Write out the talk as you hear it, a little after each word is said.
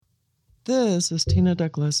This is Tina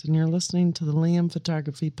Douglas, and you're listening to the Liam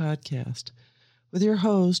Photography Podcast with your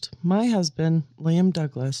host, my husband, Liam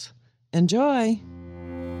Douglas. Enjoy!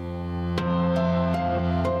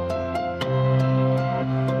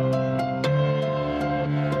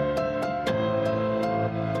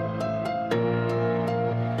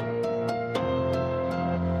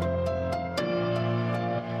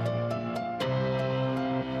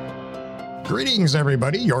 Greetings,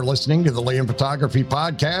 everybody. You're listening to the Liam Photography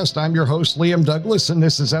Podcast. I'm your host, Liam Douglas, and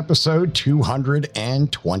this is episode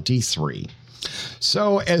 223.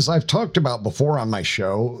 So, as I've talked about before on my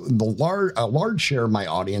show, a large share of my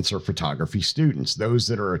audience are photography students, those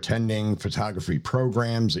that are attending photography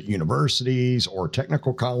programs at universities or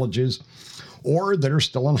technical colleges, or that are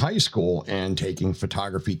still in high school and taking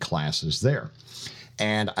photography classes there.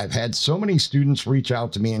 And I've had so many students reach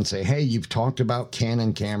out to me and say, hey, you've talked about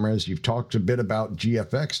Canon cameras. You've talked a bit about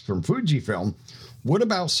GFX from Fujifilm. What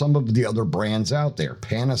about some of the other brands out there?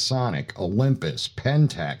 Panasonic, Olympus,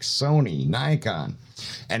 Pentax, Sony, Nikon.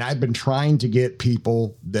 And I've been trying to get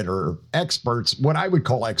people that are experts, what I would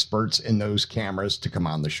call experts in those cameras, to come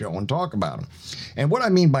on the show and talk about them. And what I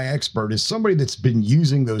mean by expert is somebody that's been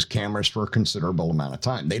using those cameras for a considerable amount of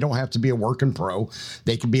time. They don't have to be a working pro.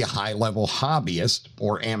 They can be a high-level hobbyist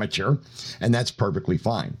or amateur, and that's perfectly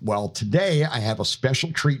fine. Well, today I have a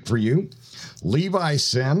special treat for you. Levi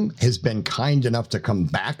Sim has been kind enough to come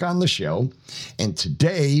back on the show, and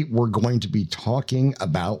today we're going to be talking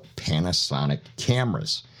about Panasonic cameras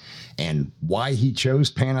and why he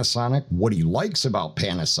chose Panasonic, what he likes about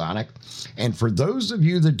Panasonic. And for those of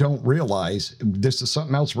you that don't realize, this is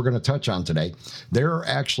something else we're going to touch on today. There are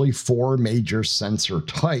actually 4 major sensor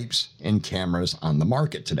types in cameras on the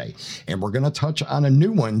market today. And we're going to touch on a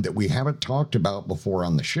new one that we haven't talked about before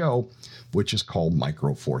on the show, which is called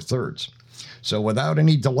Micro Four Thirds. So without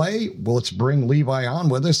any delay, let's bring Levi on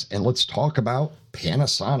with us and let's talk about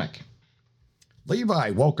Panasonic.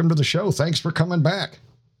 Levi, welcome to the show. Thanks for coming back.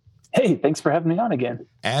 Hey, thanks for having me on again.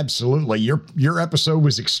 Absolutely. Your episode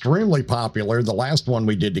was extremely popular, the last one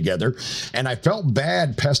we did together, and I felt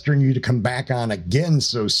bad pestering you to come back on again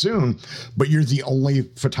so soon, but you're the only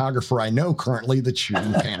photographer I know currently that's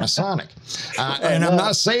shooting Panasonic. And I'm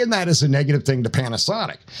not saying that as a negative thing to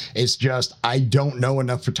Panasonic. It's just I don't know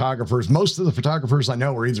enough photographers. Most of the photographers I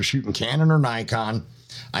know are either shooting Canon or Nikon.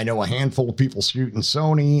 I know a handful of people shooting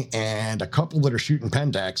Sony and a couple that are shooting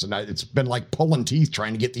Pentax, and it's been like pulling teeth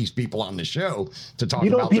trying to get these people on the show to talk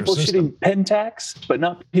about their system. People shooting Pentax, but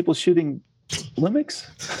not people shooting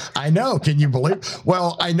Lumix? I know. Can you believe?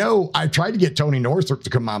 Well, I know I tried to get Tony Northrup to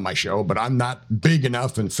come on my show, but I'm not big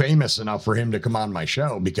enough and famous enough for him to come on my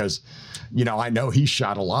show because, you know, I know he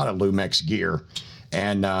shot a lot of Lumix gear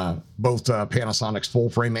and both Panasonic's full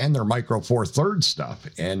frame and their Micro Four Thirds stuff.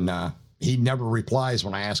 And he never replies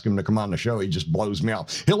when I ask him to come on the show. He just blows me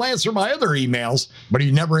off. He'll answer my other emails, but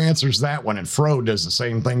he never answers that one. And Fro does the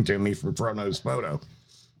same thing to me from Fro Knows Photo.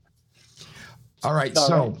 All right.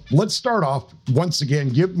 Let's start off once again.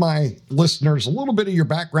 Give my listeners a little bit of your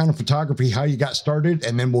background in photography, how you got started,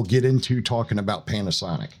 and then we'll get into talking about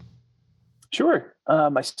Panasonic. Sure.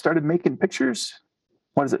 I started making pictures.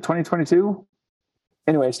 2022?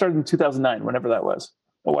 Anyway, I started in 2009, whenever that was,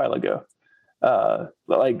 a while ago. I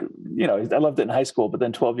loved it in high school, but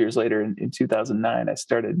then 12 years later in 2009, I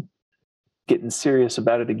started getting serious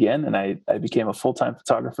about it again. And I became a full-time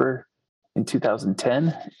photographer in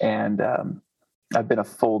 2010. And I've been a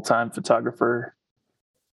full-time photographer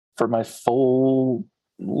for my full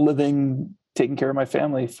living, taking care of my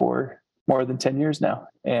family for more than 10 years now.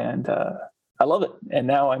 And I love it. And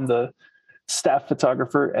now I'm the staff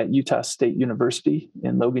photographer at Utah State University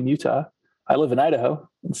in Logan, Utah. I live in Idaho,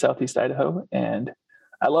 in Southeast Idaho, and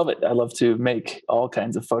I love it. I love to make all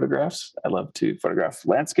kinds of photographs. I love to photograph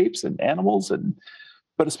landscapes and animals,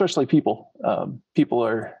 but especially people. People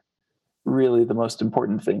are really the most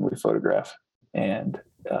important thing we photograph, and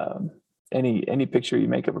any picture you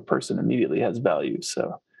make of a person immediately has value.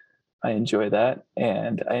 So I enjoy that,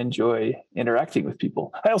 and I enjoy interacting with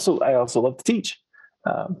people. I also love to teach.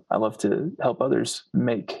 I love to help others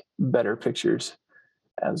make better pictures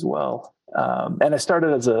as well. And I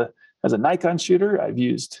started as a Nikon shooter. I've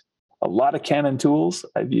used a lot of Canon tools.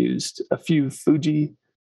 I've used a few Fuji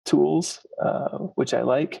tools, which I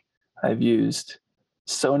like. I've used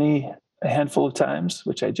Sony a handful of times,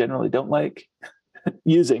 which I generally don't like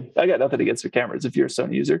using. I got nothing against their cameras. If you're a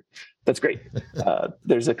Sony user, that's great.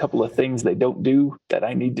 There's a couple of things they don't do that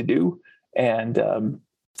I need to do. And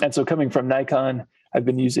so coming from Nikon, I've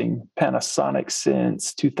been using Panasonic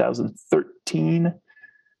since 2013.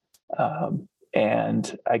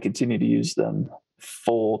 And I continue to use them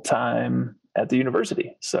full time at the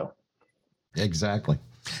university. So Exactly.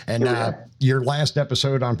 And your last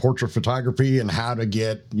episode on portrait photography and how to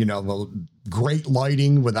get, the great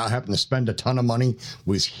lighting without having to spend a ton of money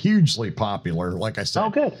was hugely popular. Like I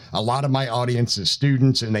said, a lot of my audience is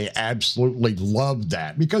students, and they absolutely loved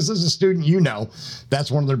that because as a student,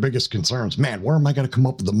 that's one of their biggest concerns. Man, where am I going to come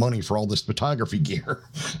up with the money for all this photography gear?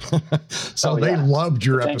 So they loved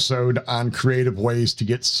your episode on creative ways to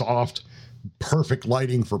get soft, perfect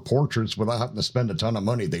lighting for portraits without having to spend a ton of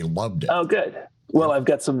money. They loved it. Oh, good. Well, I've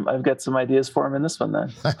got some ideas for him in this one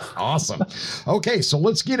then. Awesome. Okay, so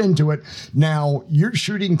let's get into it. Now, you're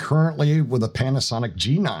shooting currently with a Panasonic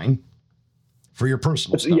G9 for your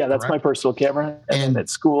personal stuff, that's my personal camera. And at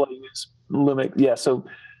school I use Lumix. Yeah, so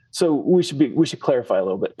we should clarify a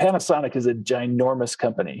little bit. Panasonic is a ginormous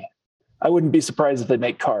company. I wouldn't be surprised if they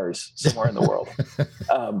make cars somewhere in the world.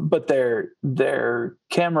 But their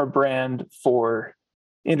camera brand for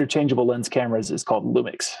interchangeable lens cameras is called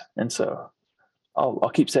Lumix. And so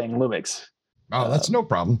I'll keep saying Lumix. Oh, that's no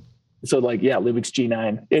problem. So Lumix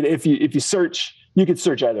G9. If you search, you could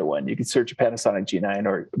search either one. You could search a Panasonic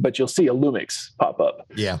G9 but you'll see a Lumix pop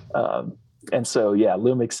up. Yeah. And so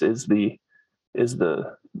Lumix is the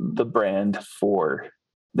brand for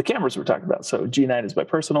the cameras we're talking about. So G9 is my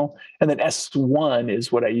personal, and then S1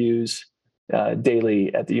 is what I use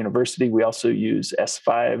daily at the university. We also use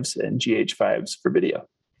S5s and GH5s for video.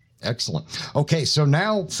 Excellent. Okay, so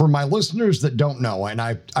now for my listeners that don't know, and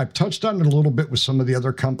I've touched on it a little bit with some of the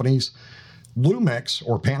other companies, Lumix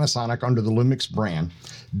or Panasonic under the Lumix brand,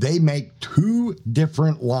 they make two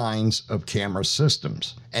different lines of camera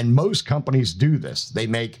systems. And most companies do this. They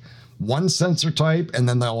make one sensor type, and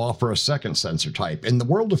then they'll offer a second sensor type. In the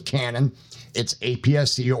world of Canon, it's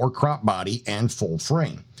APS-C or crop body and full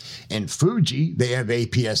frame. In Fuji, they have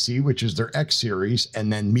APS-C, which is their X series,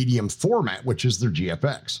 and then medium format, which is their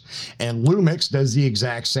GFX. And Lumix does the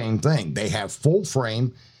exact same thing. They have full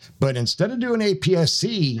frame, but instead of doing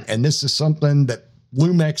APS-C, and this is something that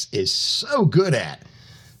Lumix is so good at,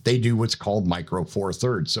 they do what's called Micro Four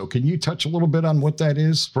Thirds. So can you touch a little bit on what that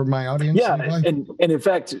is for my audience? Yeah, and in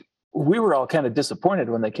fact, we were all kind of disappointed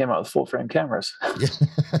when they came out with full frame cameras.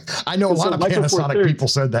 I know a lot of Panasonic people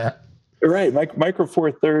said that. Right. Micro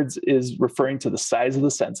Four Thirds is referring to the size of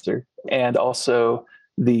the sensor and also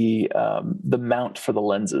the mount for the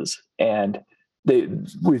lenses. And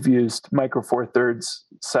we've used Micro Four Thirds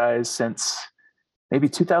size since maybe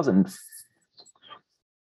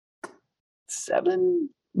 2007,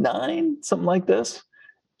 9, something like this.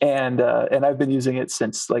 And I've been using it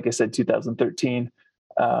since, like I said, 2013.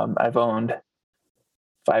 I've owned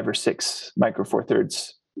 5 or 6 Micro Four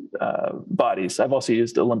Thirds bodies. I've also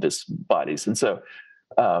used Olympus bodies. And so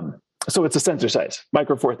it's a sensor size,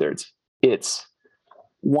 Micro Four Thirds. It's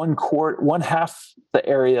one half the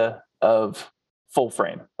area of a full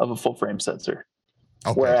frame sensor.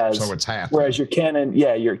 Okay, so it's half. Whereas your Canon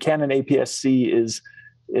APS-C is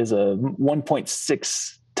a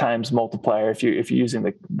 1.6 times multiplier. If you're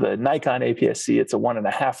using the Nikon APS-C, it's a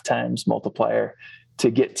 1.5 times multiplier to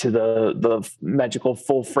get to the magical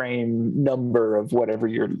full frame number of whatever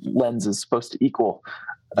your lens is supposed to equal.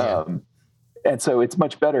 Yeah. And so it's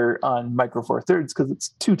much better on Micro Four Thirds because it's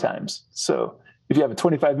 2 times. So if you have a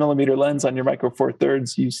 25 millimeter lens on your Micro Four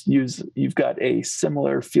Thirds, you've got a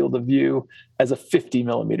similar field of view as a 50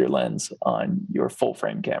 millimeter lens on your full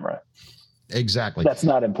frame camera. Exactly. That's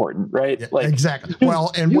not important, right? Yeah, exactly.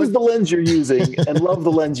 Use the lens you're using and love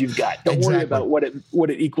the lens you've got. Don't worry about what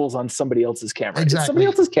it equals on somebody else's camera. Exactly. It's somebody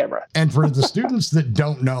else's camera. And for the students that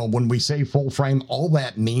don't know, when we say full frame, all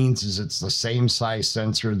that means is it's the same size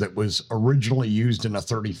sensor that was originally used in a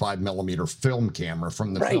 35 millimeter film camera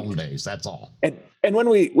from the film days. That's all. And when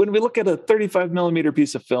we look at a 35 millimeter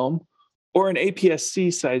piece of film, or an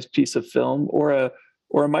APS-C sized piece of film, or a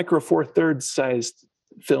Micro Four Thirds sized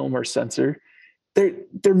film or sensor,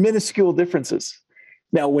 they're minuscule differences.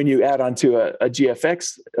 Now, when you add onto a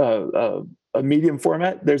GFX, a medium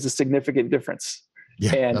format, there's a significant difference.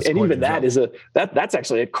 Yeah, and even that is that's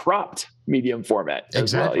actually a cropped medium format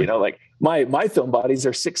as well. Like my film bodies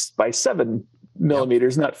are 6 by 7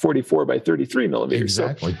 millimeters, not 44 by 33 millimeters.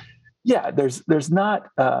 Exactly. So, yeah, there's not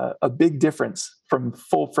a big difference from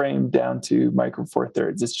full frame down to Micro Four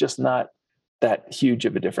Thirds. It's just not that huge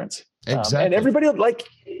of a difference. Exactly. And everybody, like,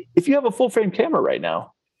 if you have a full frame camera right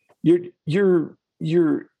now, you're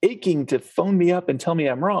aching to phone me up and tell me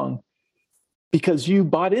I'm wrong because you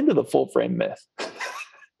bought into the full frame myth.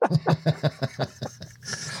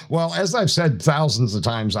 Well, as I've said thousands of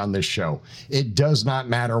times on this show, it does not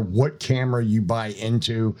matter what camera you buy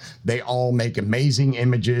into. They all make amazing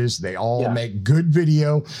images. They all make good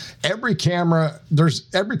video. Every camera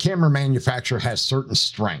manufacturer has certain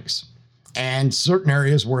strengths. and certain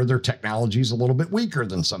areas where their technology is a little bit weaker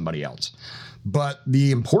than somebody else. But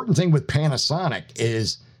the important thing with Panasonic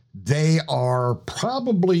is they are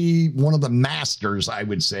probably one of the masters, I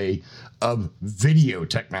would say, of video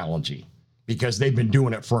technology, because they've been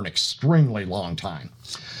doing it for an extremely long time.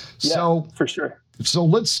 Yeah, so for sure. So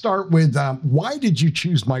let's start with why did you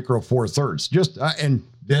choose Micro Four Thirds? Just and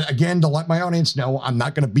again, to let my audience know, I'm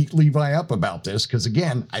not going to beat Levi up about this, because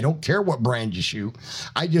again, I don't care what brand you shoot.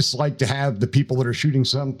 I just like to have the people that are shooting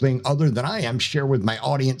something other than I am share with my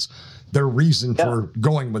audience their reason for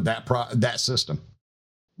going with that system.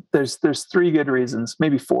 There's 3 good reasons,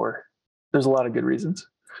 maybe 4. There's a lot of good reasons.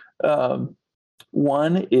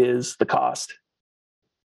 One is the cost.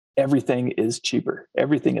 Everything is cheaper.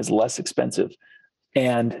 Everything is less expensive.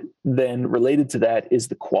 And then related to that is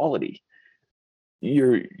the quality.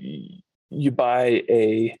 You buy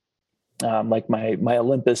a like my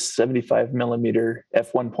Olympus 75 millimeter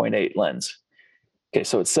f1.8 lens. Okay,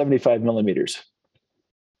 so it's 75 millimeters.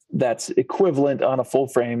 That's equivalent on a full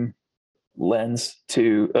frame lens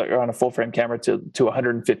or on a full frame camera to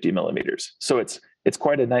 150 millimeters. So it's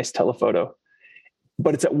quite a nice telephoto,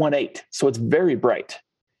 but it's at 1/8, so it's very bright,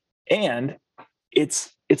 and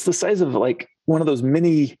it's the size of like one of those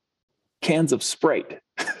mini cans of Sprite,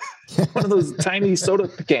 one of those tiny soda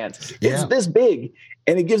cans. It's this big,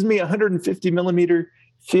 and it gives me 150 millimeter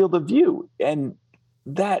field of view, and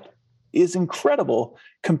that is incredible.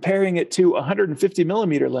 Comparing it to 150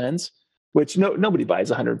 millimeter lens, which nobody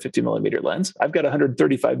buys a 150 millimeter lens. I've got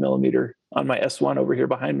 135 millimeter on my S1 over here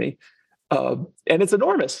behind me. And it's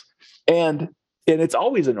enormous, and it's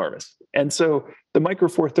always enormous. And so the Micro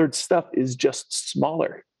Four Thirds stuff is just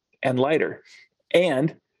smaller and lighter,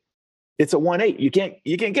 and it's a 1/8. You can't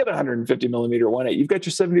get 150 millimeter 1/8. You've got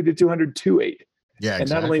your 70 to 200 2/8. Yeah, and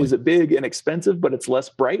not only is it big and expensive, but it's less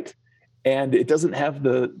bright, and it doesn't have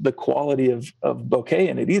the quality of bokeh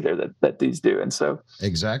in it either that these do. And so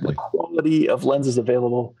the quality of lenses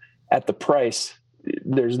available at the price,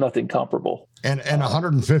 there's nothing comparable. And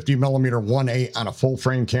 150 millimeter 1/8 on a full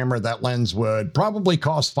frame camera, that lens would probably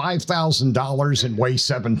cost $5,000 and weigh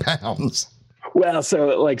 7 pounds. Well,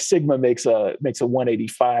 so like Sigma makes a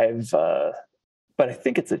 185, but I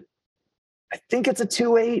think it's a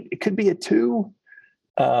 2/8. It could be a 2,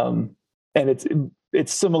 and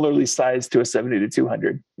it's similarly sized to a 70 to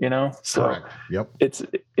 200. So correct. Yep.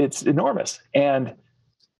 It's enormous, and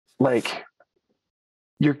like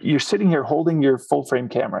you're sitting here holding your full frame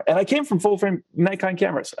camera. And I came from full frame Nikon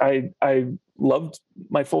cameras. I loved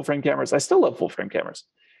my full frame cameras. I still love full frame cameras.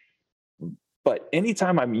 But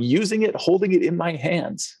anytime I'm using it, holding it in my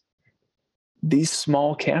hands, these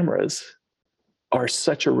small cameras are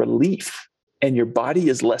such a relief, and your body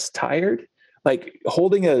is less tired. Like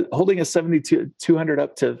holding a 70-200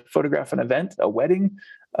 up to photograph an event, a wedding,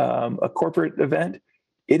 a corporate event,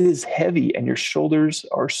 it is heavy, and your shoulders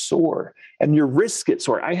are sore, and your wrists get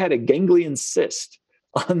sore. I had a ganglion cyst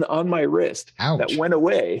on my wrist. Ouch. That went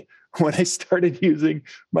away when I started using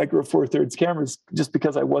Micro Four Thirds cameras, just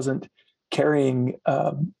because I wasn't carrying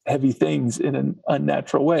heavy things in an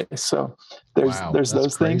unnatural way. So there's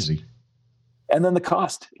those crazy things. And then the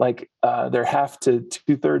cost, like they're half to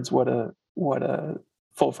 2/3 what a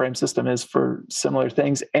full frame system is for similar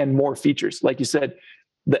things, and more features. Like you said,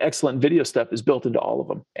 the excellent video stuff is built into all of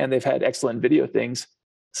them, and they've had excellent video things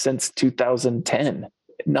since 2010,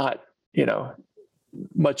 not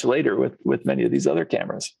much later with many of these other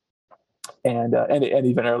cameras, and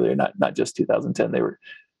even earlier, not just 2010.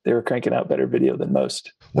 They were cranking out better video than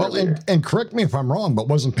most. Well, and correct me if I'm wrong, but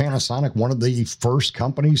wasn't Panasonic one of the first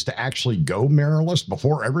companies to actually go mirrorless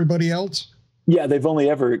before everybody else? Yeah, they were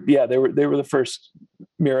the first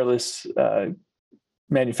mirrorless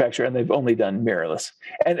manufacturer, and they've only done mirrorless.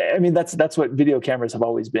 And I mean, that's what video cameras have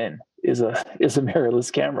always been, is a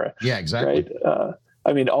mirrorless camera. Yeah, exactly. Right.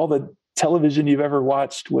 I mean, all the television you've ever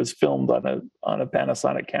watched was filmed on a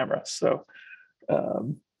Panasonic camera. So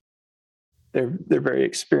they're very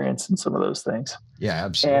experienced in some of those things. Yeah,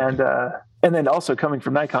 absolutely. And then also coming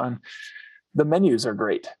from Nikon, the menus are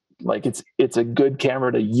great. Like it's a good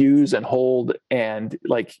camera to use and hold, and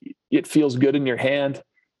like it feels good in your hand.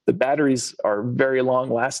 The batteries are very long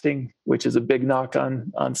lasting, which is a big knock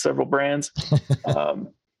on several brands.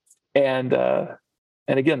 And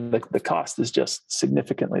again, the cost is just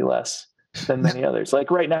significantly less than many others.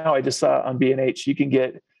 Like right now, I just saw on B&H, you can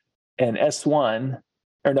get an S1,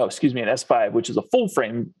 an S5, which is a full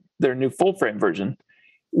frame, their new full frame version,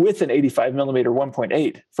 with an 85 millimeter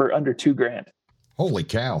 1.8 for under $2,000. Holy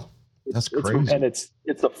cow. That's crazy. And it's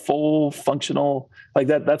a full functional, like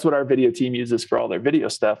that's what our video team uses for all their video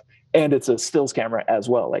stuff. And it's a stills camera as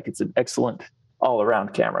well. Like it's an excellent all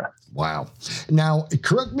around camera. Wow. Now,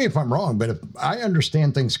 correct me if I'm wrong, but if I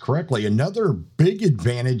understand things correctly, another big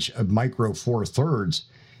advantage of Micro Four Thirds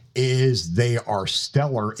is they are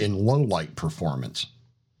stellar in low light performance.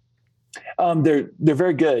 They're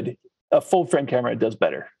very good. A full frame camera does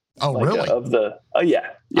better. Oh, like really? Yeah.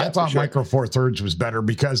 I thought Micro Four Thirds was better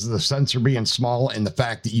because of the sensor being small and the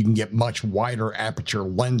fact that you can get much wider aperture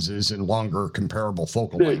lenses and longer comparable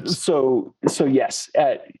focal lengths. So yes,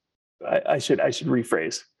 I should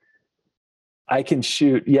rephrase. I can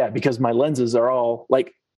shoot, because my lenses are all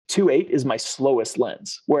like 2.8 is my slowest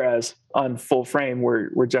lens, whereas on full frame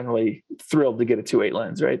we're generally thrilled to get a 2.8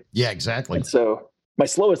 lens, right? Yeah, exactly. And so my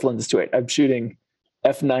slowest lens is 2.8. I'm shooting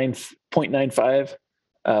f9.95,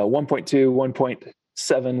 1.2, 1.7,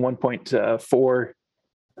 1.4.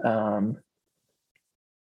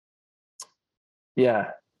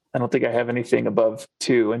 I don't think I have anything above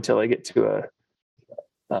 2 until I get to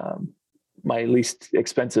my least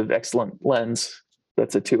expensive excellent lens.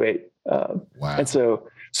 That's a 2.8. Wow. And so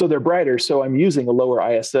they're brighter. So I'm using a lower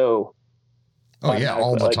ISO. Oh yeah,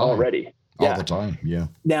 all the time already. All the time. Yeah.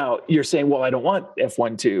 Now you're saying, well, I don't want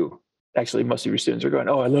f1.2. Actually, most of your students are going,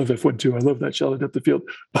 oh, I love f1.2. I love that shallow depth of field.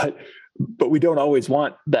 But we don't always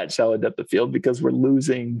want that shallow depth of field because we're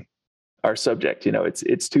losing our subject.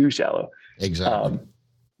 It's too shallow. Exactly.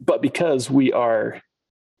 But because we are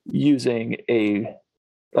using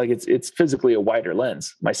it's physically a wider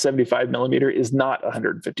lens. My 75 millimeter is not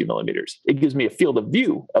 150 millimeters. It gives me a field of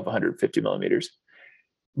view of 150 millimeters,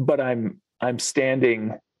 but I'm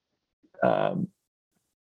standing, my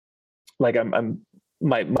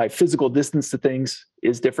physical distance to things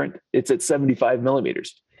is different. It's at 75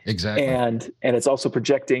 millimeters. Exactly. And it's also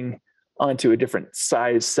projecting onto a different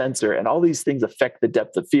size sensor, and all these things affect the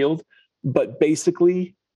depth of field. But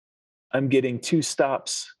basically, I'm getting 2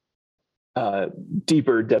 stops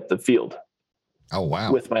deeper depth of field. Oh,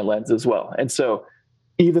 wow. With my lens as well. And so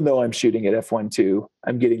even though I'm shooting at f1.2,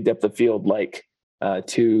 I'm getting depth of field like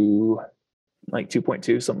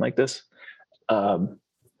 2.2, something like this.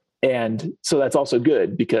 And so that's also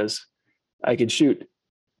good because I can shoot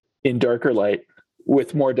in darker light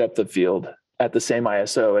with more depth of field at the same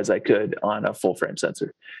ISO as I could on a full frame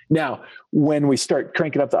sensor. Now, when we start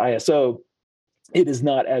cranking up the ISO, it is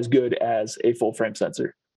not as good as a full frame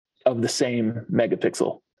sensor of the same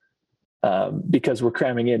megapixel, because we're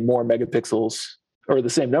cramming in more megapixels, or the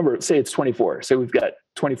same number. Say it's 24. So we've got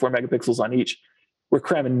 24 megapixels on each. We're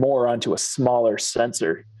cramming more onto a smaller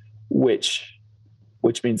sensor, which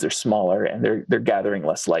means they're smaller and they're gathering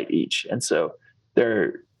less light each, and so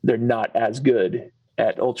they're not as good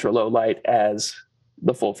at ultra low light as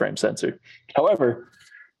the full frame sensor. However,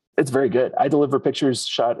 it's very good. I deliver pictures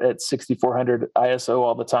shot at 6400 ISO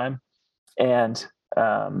all the time, and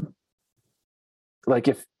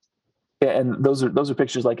those are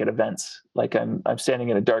pictures like at events. Like I'm standing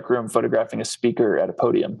in a dark room photographing a speaker at a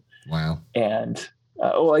podium. Wow. And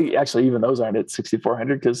actually even those aren't at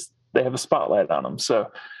 6400 because they have a spotlight on them. So,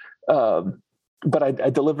 but I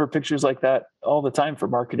deliver pictures like that all the time for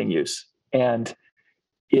marketing use. And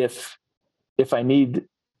if I need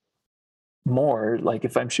more, like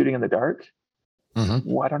if I'm shooting in the dark,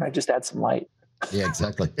 why don't I just add some light? Yeah,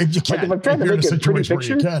 exactly. If you can, like if I'm trying to make a pretty picture, where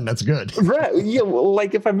you can, that's good. Right. Yeah. Well,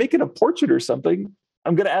 like if I'm making a portrait or something,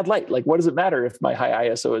 I'm going to add light. Like, what does it matter if my high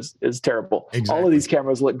ISO is terrible? Exactly. All of these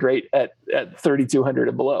cameras look great at 3200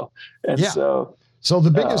 and below. And so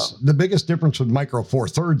the biggest difference with Micro Four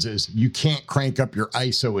Thirds is you can't crank up your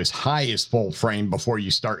ISO as high as full frame before you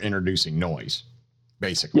start introducing noise,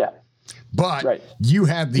 basically. Yeah. But you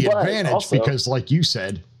have the advantage also, because like you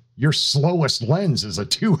said, your slowest lens is a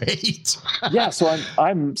 2.8. Yeah, so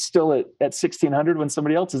I'm still at 1600 when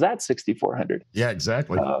somebody else is at 6400. Yeah,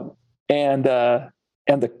 exactly. But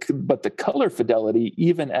the color fidelity,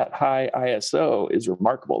 even at high ISO, is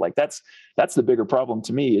remarkable. Like that's the bigger problem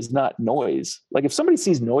to me, is not noise. Like if somebody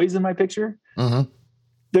sees noise in my picture,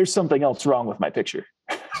 there's something else wrong with my picture.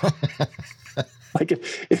 Like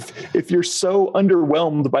if you're so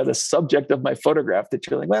underwhelmed by the subject of my photograph that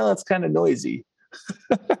you're like, well, that's kind of noisy.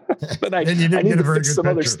 But I need to fix some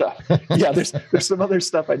other stuff. Yeah, there's some other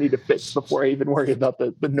stuff I need to fix before I even worry about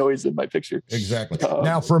the noise in my picture. Exactly.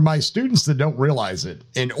 Now, for my students that don't realize it,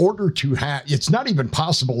 in order to have, it's not even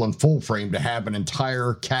possible in full frame to have an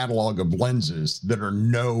entire catalog of lenses that are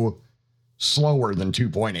no slower than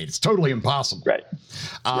 2.8. It's totally impossible. Right.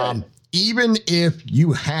 Even if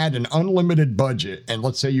you had an unlimited budget, and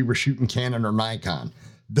let's say you were shooting Canon or Nikon,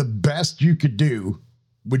 the best you could do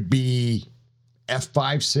would be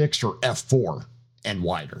f5.6 or f4, and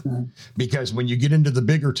wider. Because when you get into the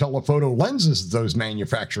bigger telephoto lenses those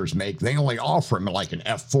manufacturers make, they only offer them like an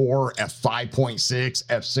f4, f5.6,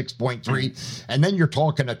 f6.3, and then you're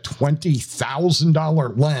talking a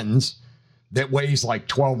 $20,000 lens that weighs like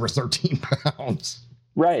 12 or 13 pounds.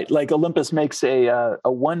 Right. Like Olympus makes a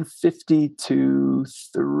 150 to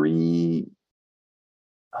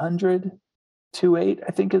 300 2.8,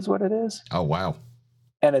 I think is what it is. Oh, wow.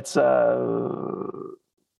 And it's well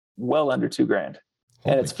under $2,000.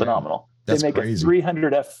 And it's phenomenal. That's they make crazy. a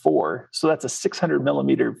 300 f4. So that's a 600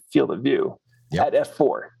 millimeter field of view at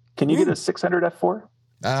f4. Can you get a 600 f4?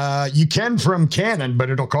 You can from Canon,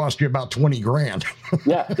 but it'll cost you about $20,000.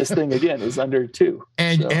 Yeah, this thing again is under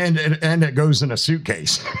 $2,000. And it goes in a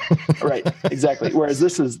suitcase. Right, exactly. Whereas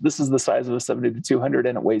this is the size of a 70-200,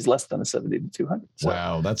 and it weighs less than a 70-200. So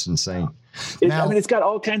wow, that's insane. It's got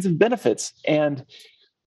all kinds of benefits, and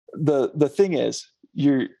the thing is,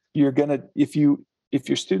 you're gonna if your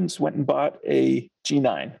students went and bought a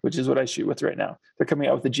G9, which is what I shoot with right now, they're coming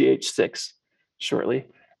out with the GH6 shortly.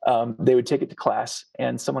 They would take it to class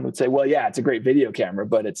and someone would say, well, yeah, it's a great video camera,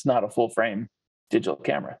 but it's not a full frame digital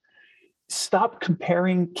camera. Stop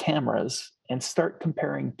comparing cameras and start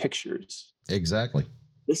comparing pictures. Exactly.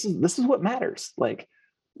 This is what matters. Like,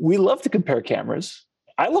 we love to compare cameras.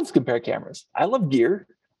 I love to compare cameras. I love gear.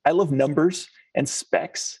 I love numbers and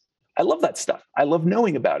specs. I love that stuff. I love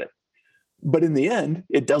knowing about it. But in the end,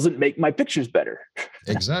 it doesn't make my pictures better.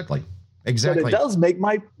 Exactly. Exactly. But it does make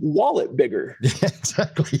my wallet bigger. Yeah,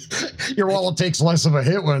 exactly. Your wallet takes less of a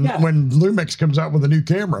hit when Lumix comes out with a new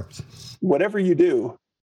camera. Whatever you do,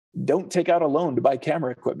 don't take out a loan to buy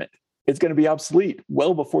camera equipment. It's going to be obsolete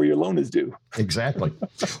well before your loan is due. Exactly.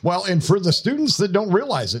 Well, and for the students that don't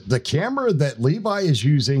realize it, the camera that Levi is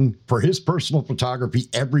using for his personal photography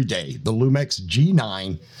every day, the Lumix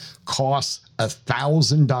G9, costs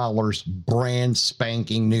 $1,000 brand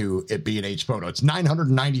spanking new at B&H Photo. It's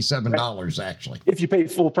 $997 actually. If you pay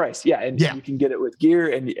full price. Yeah. And you can get it with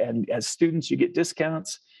gear, and as students, you get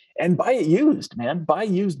discounts, and buy it used, man. Buy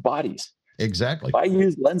used bodies. Exactly. Buy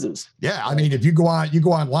used lenses. Yeah. I mean, if you go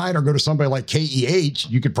online or go to somebody like KEH,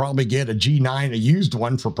 you could probably get a G9, a used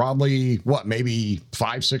one, for probably maybe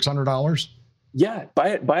 $500-$600. Yeah,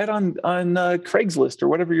 buy it on Craigslist or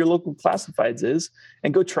whatever your local classifieds is,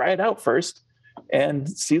 and go try it out first and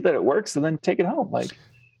see that it works, and then take it home. Like,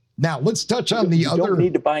 now let's touch on the other. You don't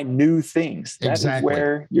need to buy new things. That is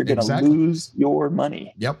where you're going to lose your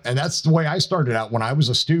money. Yep, and that's the way I started out. When I was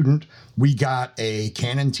a student, we got a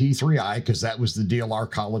Canon T3i because that was the DLR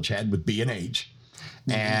college had with B&H,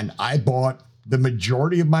 and I bought the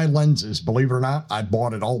majority of my lenses. Believe it or not, I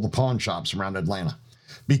bought at all the pawn shops around Atlanta.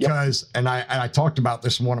 Because, and I talked about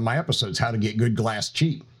this in one of my episodes, how to get good glass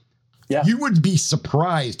cheap. Yeah. You would be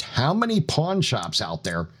surprised how many pawn shops out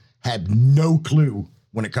there have no clue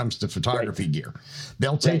when it comes to photography gear.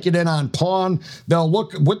 They'll take it in on pawn.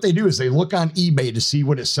 What they do is they look on eBay to see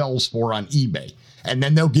what it sells for on eBay. And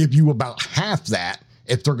then they'll give you about half that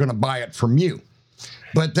if they're going to buy it from you.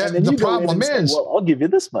 But the problem is, well, I'll give you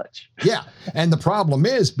this much. Yeah. And the problem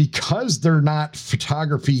is, because they're not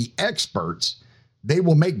photography experts, they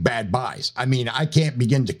will make bad buys. I mean, I can't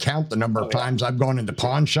begin to count the number of times I've gone into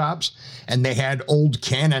pawn shops and they had old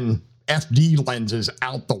Canon FD lenses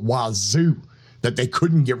out the wazoo that they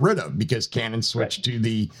couldn't get rid of because Canon switched to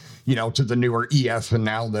the newer EF and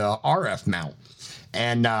now the RF mount.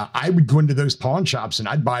 And I would go into those pawn shops and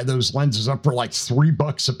I'd buy those lenses up for like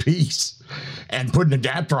 $3 a piece and put an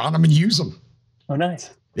adapter on them and use them. Oh,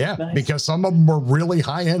 nice. Yeah, nice. Because some of them were really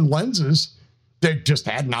high-end lenses that just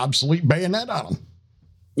had an obsolete bayonet on them.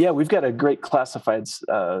 Yeah, we've got a great classifieds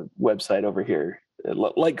website over here,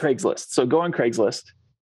 like Craigslist. So go on Craigslist,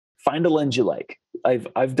 find a lens you like.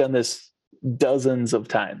 I've done this dozens of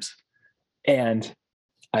times, and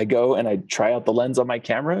I go and I try out the lens on my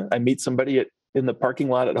camera. I meet somebody in the parking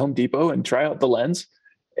lot at Home Depot and try out the lens,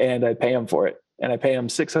 and I pay them for it. And I pay them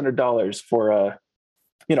 $600 for a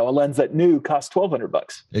lens that new costs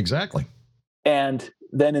 $1,200. Exactly. And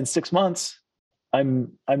then in 6 months,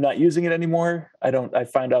 I'm not using it anymore. I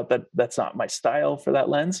find out that that's not my style for that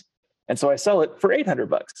lens. And so I sell it for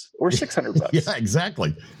 $800 or $600. Yeah,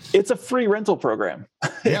 exactly. It's a free rental program.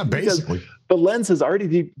 Yeah, basically. The lens has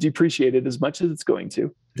already depreciated as much as it's going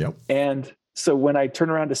to. Yep. And so when I turn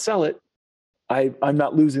around to sell it, I'm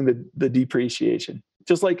not losing the depreciation.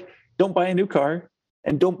 Just like, don't buy a new car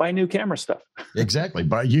and don't buy new camera stuff. Exactly.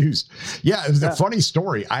 Buy used. Yeah. It was a funny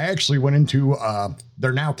story. I actually went into,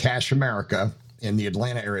 they're now Cash America. in the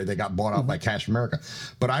Atlanta area. They got bought out by Cash America.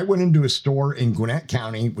 But I went into a store in Gwinnett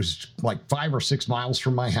County, it was like 5 or 6 miles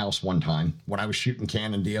from my house one time when I was shooting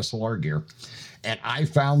Canon DSLR gear. And I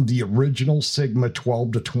found the original Sigma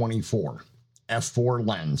 12 to 24 f4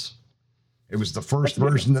 lens. It was the first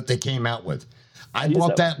version that they came out with. I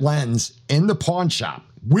bought that lens in the pawn shop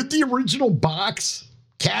with the original box,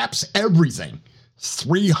 caps, everything.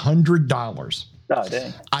 $300. Oh,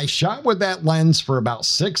 dang. I shot with that lens for about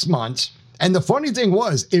 6 months. And the funny thing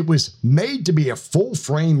was, it was made to be a full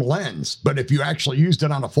frame lens. But if you actually used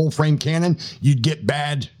it on a full frame Canon, you'd get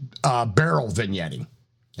bad barrel vignetting.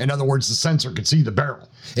 In other words, the sensor could see the barrel.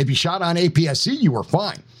 If you shot on APS-C, you were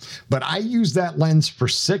fine. But I used that lens for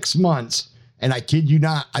 6 months. And I kid you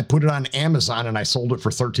not, I put it on Amazon and I sold it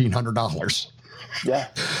for $1,300. Yeah.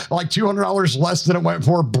 Like $200 less than it went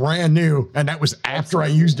for brand new. And that was after I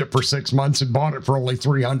used it for 6 months and bought it for only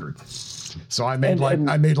 $300. So I made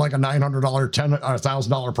I made like a $900,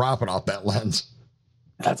 $1,000 profit off that lens.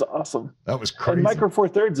 That's awesome. That was crazy. And Micro Four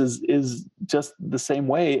Thirds is just the same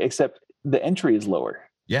way, except the entry is lower.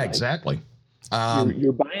 Yeah, exactly.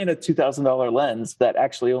 You're buying a $2,000 lens that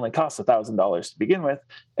actually only costs $1,000 to begin with,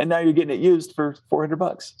 and now you're getting it used for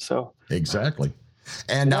 $400. So exactly.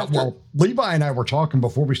 And well, Levi and I were talking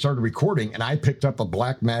before we started recording, and I picked up a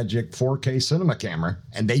Blackmagic 4K cinema camera,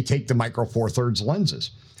 and they take the Micro Four Thirds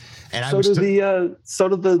lenses. And so do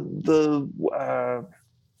the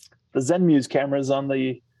Zenmuse cameras on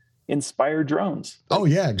the Inspire drones. Oh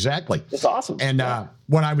yeah, exactly. It's awesome. And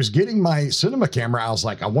when I was getting my cinema camera, I was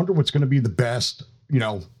like, I wonder what's going to be the best,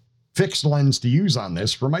 fixed lens to use on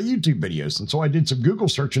this for my YouTube videos. And so I did some Google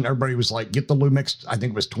search, and everybody was like, get the Lumix. I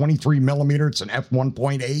think it was 23 millimeter. It's an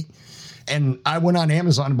f1.8. And I went on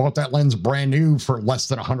Amazon and bought that lens brand new for less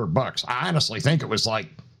than $100. I honestly think it was like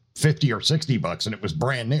 50 or 60 bucks, and it was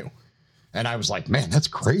brand new. And I was like, man, that's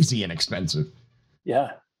crazy inexpensive.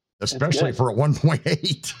 Yeah. Especially for a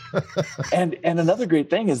 1.8. and another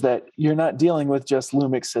great thing is that you're not dealing with just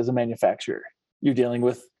Lumix as a manufacturer. You're dealing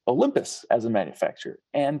with Olympus as a manufacturer,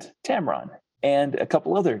 and Tamron, and a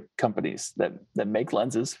couple other companies that make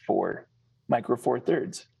lenses for Micro Four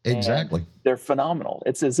Thirds. Exactly. And they're phenomenal.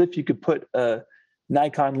 It's as if you could put a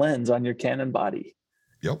Nikon lens on your Canon body.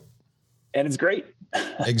 Yep. And it's great.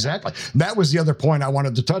 Exactly. That was the other point I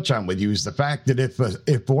wanted to touch on with you, is the fact that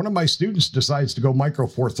if one of my students decides to go Micro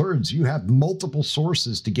Four Thirds, you have multiple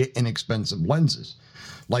sources to get inexpensive lenses.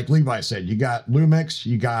 Like Levi said, you got Lumix,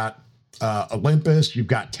 you got Olympus, you've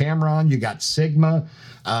got Tamron, you got Sigma.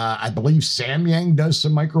 I believe Samyang does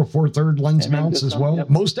some Micro Four Third lens mounts as well. Yep.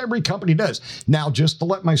 Most every company does. Now, just to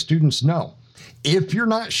let my students know, if you're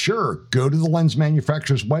not sure, go to the lens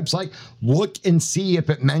manufacturer's website, look and see if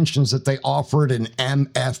it mentions that they offered an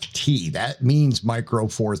MFT. That means Micro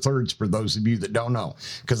Four Thirds, for those of you that don't know,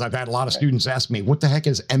 because I've had a lot of students ask me, what the heck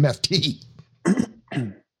is MFT?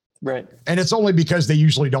 Right. And it's only because they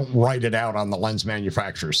usually don't write it out on the lens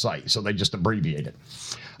manufacturer's site, so they just abbreviate it.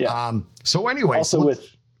 Yeah. So anyway, also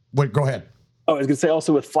go ahead. Oh, I was going to say,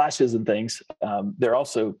 also with flashes and things, they're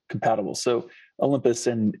also compatible. So Olympus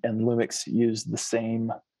and Lumix use the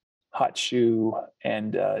same hot shoe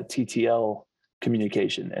and TTL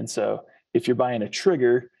communication. And so if you're buying a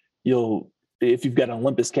trigger, if you've got an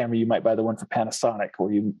Olympus camera, you might buy the one for Panasonic,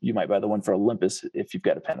 or you might buy the one for Olympus if you've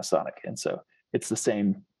got a Panasonic. And so it's the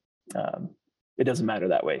same. It doesn't matter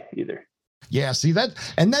that way either. Yeah, see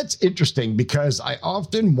that's interesting, because I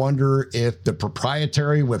often wonder if the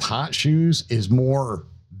proprietary with hot shoes is more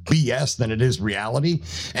BS than it is reality.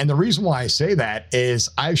 And the reason why I say that is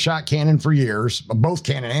I've shot Canon for years, both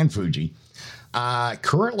Canon and Fuji.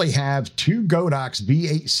 Currently have 2 Godox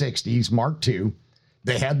V860s Mark II.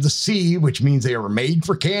 They have the C, which means they were made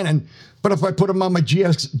for Canon. But if I put them on my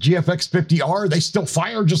GFX 50R, they still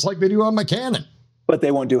fire just like they do on my Canon. But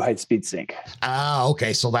they won't do height speed sync.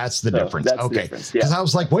 Okay. So that's the difference. That's okay. The difference. Because Yeah. I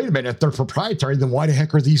was like, wait a minute, if they're proprietary, then why the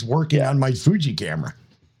heck are these working on my Fuji camera?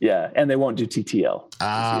 Yeah. And they won't do TTL.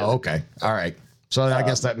 Okay. All right. So I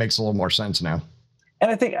guess that makes a little more sense now. And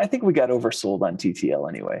I think we got oversold on TTL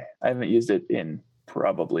anyway. I haven't used it in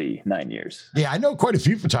probably 9 years. Yeah. I know quite a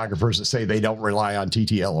few photographers that say they don't rely on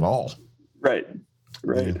TTL at all. Right.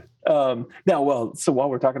 Now, so while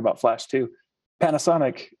we're talking about flash too,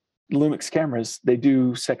 Panasonic Lumix cameras, they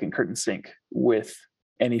do second curtain sync with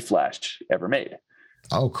any flash ever made.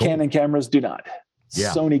 Oh, cool. Canon cameras do not.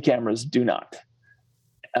 Yeah. Sony cameras do not.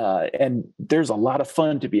 And there's a lot of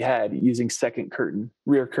fun to be had using second curtain,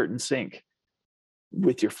 rear curtain sync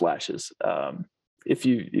with your flashes. If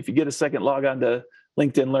you get a second, log on to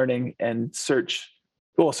LinkedIn Learning and search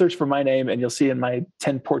for my name, and you'll see in my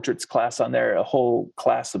 10 portraits class on there a whole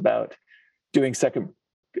class about doing second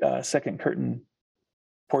curtain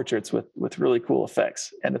portraits with really cool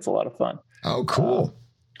effects, and it's a lot of fun. Oh, cool.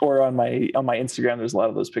 Or on my Instagram, there's a lot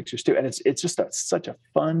of those pictures too, and it's just such a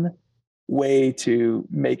fun way to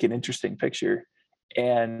make an interesting picture.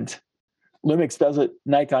 And Lumix does it,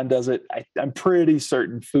 Nikon does it. I'm pretty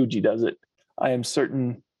certain Fuji does it. I am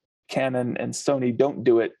certain Canon and Sony don't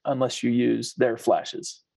do it unless you use their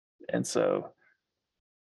flashes, and so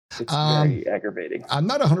it's very aggravating. I'm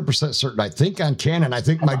not 100% certain. I think on Canon, I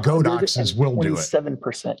think my Godoxes will do it.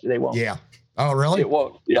 7% they won't. Yeah. Oh, really? It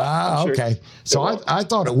won't. Yeah. Okay. So I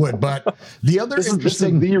thought it would, but the other this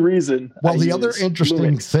interesting, is the reason. well, the other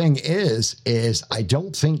interesting thing is I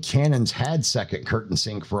don't think Canon's had second curtain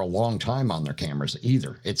sync for a long time on their cameras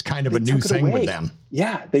either. It's kind of a new thing with them.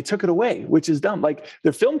 Yeah, they took it away, which is dumb. Like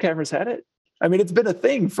their film cameras had it. I mean, it's been a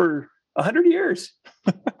thing for 100 years.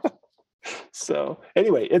 So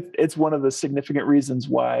anyway, it's one of the significant reasons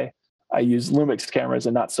why I use Lumix cameras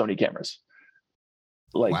and not Sony cameras.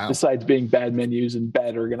 Like, wow. Besides being bad menus and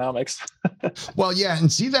bad ergonomics. Well, yeah.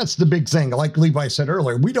 And see, that's the big thing. Like Levi said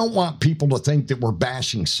earlier, we don't want people to think that we're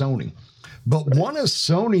bashing Sony. But one of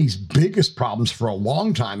Sony's biggest problems for a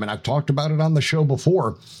long time, and I've talked about it on the show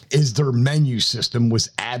before, is their menu system was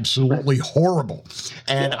absolutely horrible.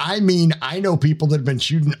 And I mean, I know people that have been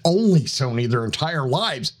shooting only Sony their entire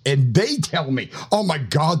lives, and they tell me, oh my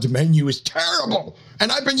God, the menu is terrible.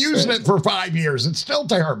 And I've been using it for 5 years. It's still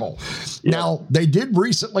terrible. Yeah. Now, they did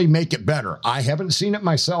recently make it better. I haven't seen it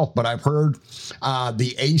myself, but I've heard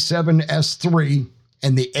the A7S3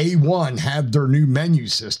 and the A1 have their new menu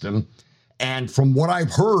system. And from what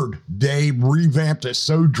I've heard, they revamped it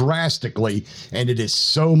so drastically, and it is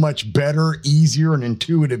so much better, easier, and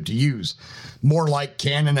intuitive to use. More like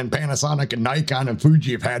Canon and Panasonic and Nikon and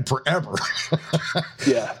Fuji have had forever.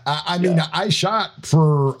 Yeah. I mean, I shot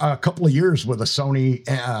for a couple of years with a Sony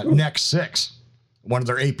Nex 6, one of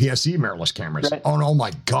their APS-C mirrorless cameras. Right. Oh my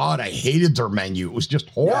God, I hated their menu. It was just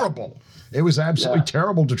horrible. Yeah. It was absolutely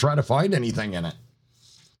terrible to try to find anything in it.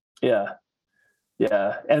 Yeah.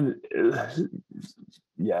 Yeah. And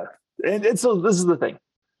and so this is the thing.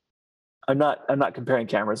 I'm not comparing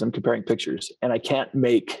cameras. I'm comparing pictures, and I can't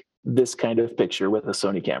make this kind of picture with a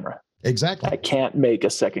Sony camera. Exactly. I can't make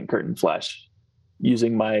a second curtain flash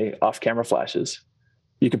using my off-camera flashes.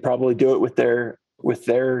 You could probably do it with their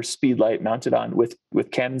Speedlight mounted on, with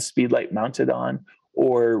Canon Speedlight mounted on,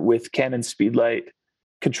 or with Canon Speedlight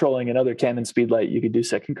controlling another Canon Speedlight. You could do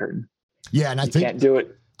second curtain. Yeah, and I think can't do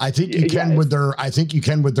it. I think you can with their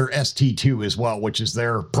ST2 as well, which is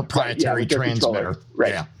their proprietary transmitter.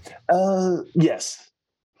 Right. Yeah. Yes.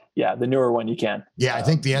 Yeah, the newer one you can. Yeah, I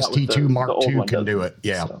think the ST2 Mark II can do it.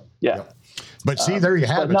 Yeah. So, yeah. Yep. But see, there you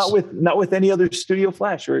have it. Not with any other studio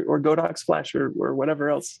flash or Godox flash or whatever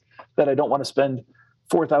else that I don't want to spend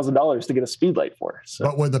 $4,000 to get a Speedlight for. So.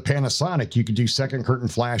 But with the Panasonic, you could do second curtain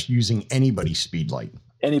flash using anybody's Speedlight.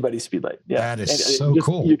 Anybody's Speedlight. Yeah. That is so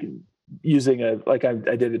cool. You can using I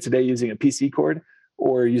did it today using a PC cord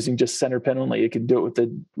or using just center pin only. You can do it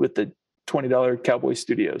with the $20 Cowboy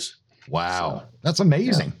Studios. Wow. So, that's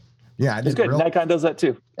amazing. Yeah. It's good. Nikon does that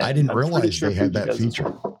too. I didn't realize they had that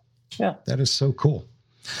feature. Yeah. That is so cool.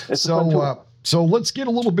 So let's get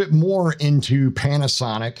a little bit more into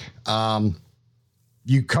Panasonic.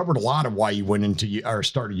 You covered a lot of why you went into or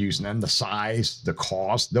started using them, the size, the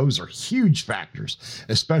cost. Those are huge factors,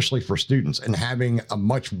 especially for students, and having a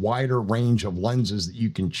much wider range of lenses that you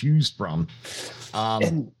can choose from.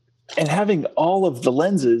 And having all of the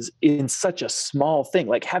lenses in such a small thing,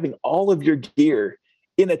 like having all of your gear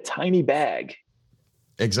in a tiny bag.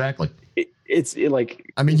 Exactly. It's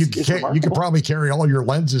like, I mean, you could probably carry all your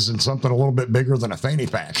lenses in something a little bit bigger than a fanny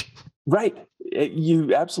pack. Right.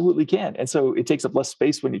 You absolutely can. And so it takes up less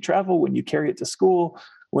space when you travel, when you carry it to school,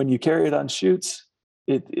 when you carry it on shoots.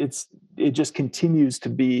 It just continues to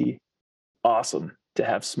be awesome to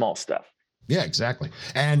have small stuff. Yeah, exactly.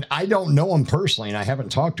 And I don't know him personally, and I haven't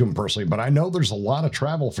talked to him personally, but I know there's a lot of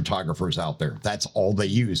travel photographers out there. That's all they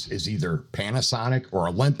use is either Panasonic or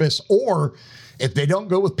Olympus, or if they don't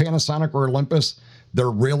go with Panasonic or Olympus,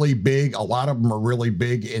 they're really big. A lot of them are really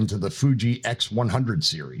big into the Fuji X100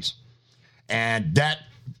 series. And that,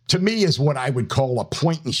 to me, is what I would call a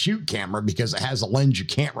point and shoot camera because it has a lens you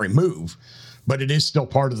can't remove, but it is still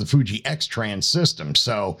part of the Fuji X-Trans system.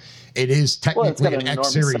 So it is technically an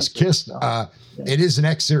X-Series It is an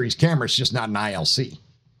X-Series camera. It's just not an ILC.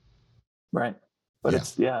 Right. But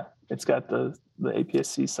it's got the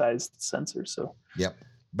APS-C sized sensor. So yep.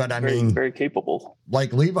 But I mean, very capable.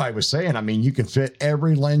 Like Levi was saying, I mean, you can fit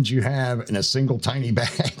every lens you have in a single tiny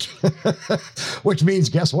bag, which means,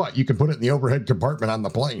 guess what? You can put it in the overhead compartment on the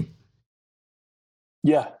plane.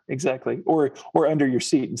 Yeah, exactly. Or under your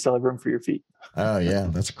seat and still have room for your feet. Oh yeah,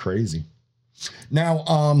 that's crazy.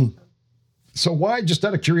 Now, so why, just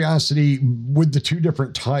out of curiosity, with the two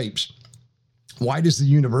different types, why does the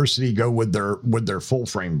university go with their full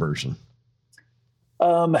frame version?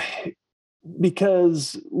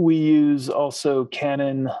 Because we use also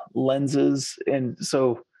Canon lenses, and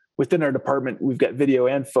so within our department we've got video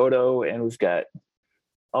and photo, and we've got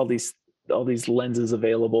all these lenses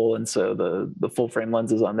available, and so the full frame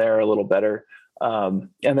lenses on there are a little better. And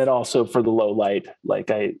then also for the low light, like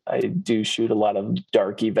I do shoot a lot of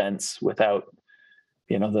dark events without,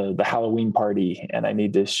 the Halloween party, and I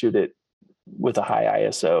need to shoot it with a high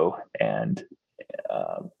ISO, and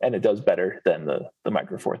it does better than the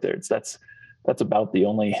Micro Four Thirds. That's about the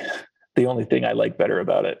only thing I like better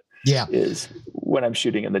about it. Yeah, is when I'm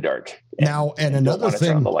shooting in the dark. And another thing,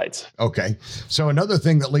 turn on the lights. Okay, so another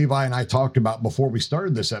thing that Levi and I talked about before we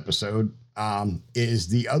started this episode is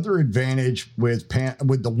the other advantage with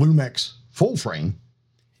the Lumix full frame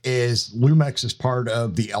is Lumix is part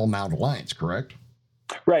of the L-Mount Alliance, correct?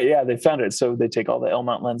 Right. Yeah, they found it. So they take all the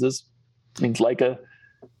L-Mount lenses. It means Leica,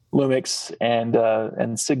 Lumix,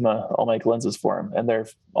 and Sigma all make lenses for them, and they're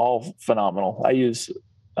all phenomenal. I use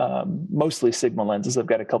mostly Sigma lenses. I've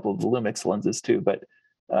got a couple of the Lumix lenses too, but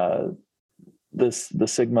the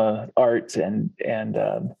Sigma Art and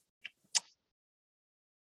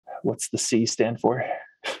what's the C stand for?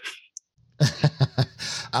 They've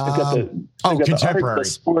got the contemporary, Art, the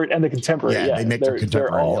Sport, and the Contemporary. Yeah, they make the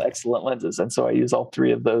Contemporary. They're all excellent lenses, and so I use all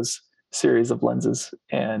three of those series of lenses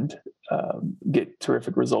and get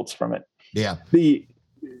terrific results from it. Yeah. The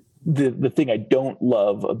thing I don't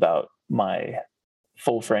love about my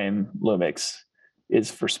full frame Lumix is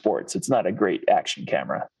for sports. It's not a great action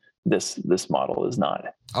camera. This model is not.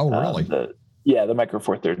 Oh, really? The Micro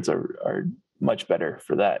Four Thirds are much better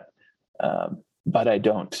for that. But I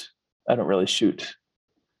don't really shoot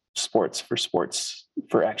sports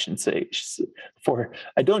for action's sake.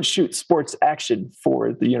 I don't shoot sports action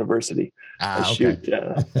for the university. I shoot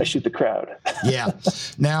the crowd. Yeah.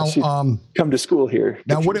 Now, come to school here.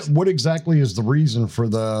 Now, what exactly is the reason for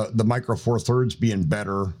the Micro Four Thirds being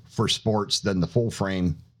better for sports than the full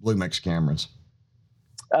frame Lumix cameras?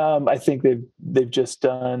 I think they've just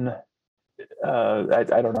done. I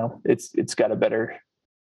don't know. It's got a better.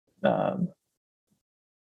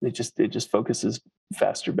 It just focuses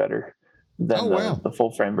faster, better than the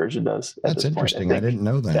full frame version does. That's interesting. I didn't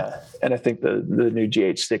know that. Yeah, and I think the new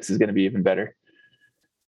GH6 is going to be even better.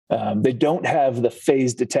 They don't have the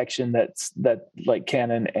phase detection that like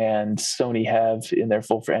Canon and Sony have in their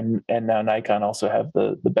full frame, and now Nikon also have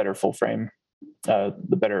the better full frame, the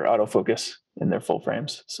better autofocus in their full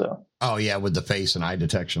frames. So. Oh yeah, with the face and eye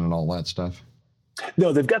detection and all that stuff.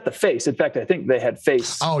 No, they've got the face. In fact, I think they had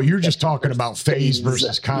face. Oh, you're just talking about phase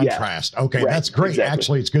versus contrast. Yeah. Okay, right, that's great. Exactly.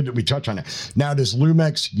 Actually, it's good that we touch on it. Now, does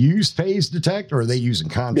Lumix use phase detect, or are they using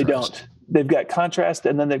contrast? They don't. They've got contrast,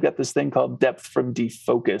 and then they've got this thing called depth from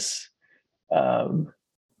defocus,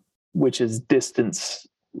 which is distance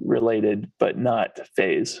related, but not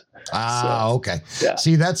phase. Okay. Yeah.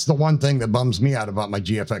 See, that's the one thing that bums me out about my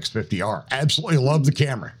GFX 50R. Absolutely love the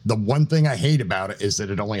camera. The one thing I hate about it is that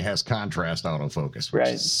it only has contrast autofocus,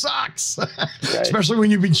 which sucks. Right. Especially when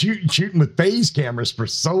you've been shooting with phase cameras for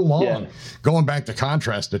so long. Yeah. Going back to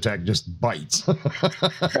contrast detect just bites.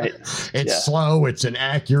 Right. It's slow, it's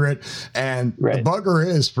inaccurate, and the bugger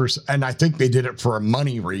is and I think they did it for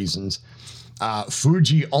money reasons.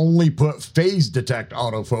 Fuji only put phase detect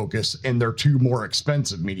autofocus in their two more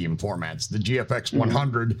expensive medium formats, the GFX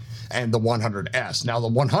 100 and the 100S. Now, the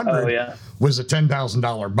 100 was a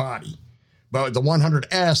 $10,000 body, but the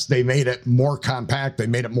 100S, they made it more compact. They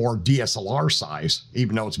made it more DSLR size,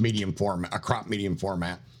 even though it's medium format, a crop medium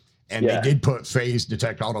format. And they did put phase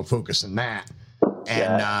detect autofocus in that.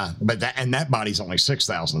 And, but that body's only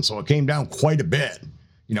 $6,000. So it came down quite a bit.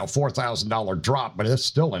 $4,000 drop, but it's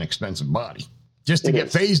still an expensive body just to get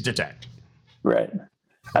phase detect. Right.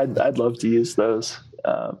 I'd love to use those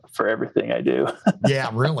for everything I do. Yeah,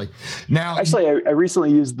 really. Now, actually, I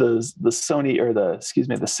recently used the Sony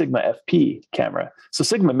the Sigma FP camera. So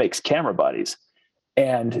Sigma makes camera bodies,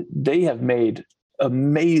 and they have made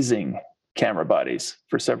amazing camera bodies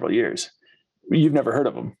for several years. You've never heard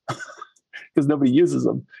of them because nobody uses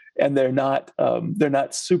them, and they're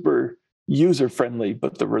not super user friendly,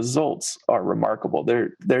 but the results are remarkable.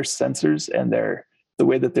 Their sensors and the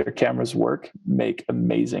way that their cameras work make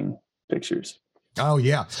amazing pictures. Oh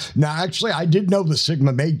yeah. Now, actually, I did know the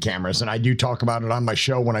Sigma made cameras, and I do talk about it on my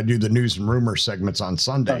show when I do the news and rumor segments on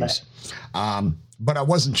Sundays. but I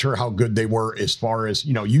wasn't sure how good they were as far as,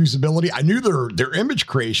 usability. I knew their image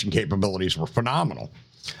creation capabilities were phenomenal.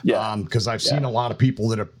 Yeah. Because I've seen a lot of people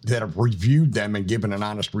that have reviewed them and given an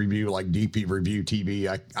honest review, like DP Review TV.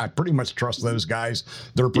 I pretty much trust those guys.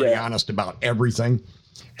 They're pretty honest about everything.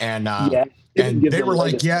 And and they were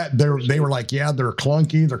like, they're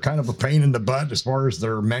clunky. They're kind of a pain in the butt as far as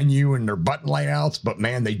their menu and their button layouts. But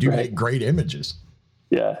man, they do make great images.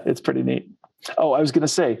 Yeah, it's pretty neat. Oh, I was going to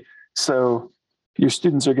say, so your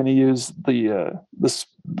students are going to use the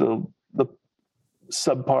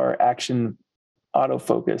subpar action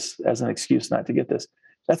autofocus as an excuse not to get this.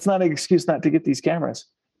 That's not an excuse not to get these cameras,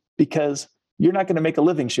 because you're not going to make a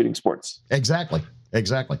living shooting sports. Exactly.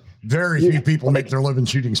 Very few people make their living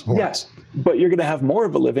shooting sports. Yes, but you're going to have more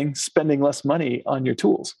of a living spending less money on your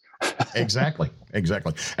tools. Exactly.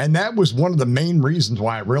 And that was one of the main reasons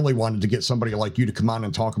why I really wanted to get somebody like you to come on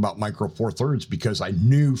and talk about Micro Four Thirds, because I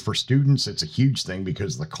knew for students it's a huge thing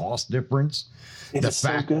because of the cost difference. The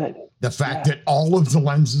fact that all of the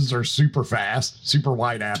lenses are super fast, super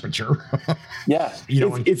wide aperture. Yeah.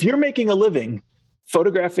 If you're making a living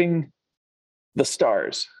photographing the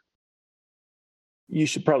stars, you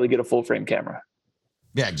should probably get a full frame camera.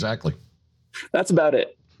 Yeah, exactly. That's about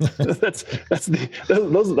it. that's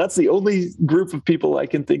the only group of people I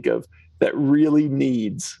can think of that really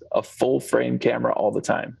needs a full frame camera all the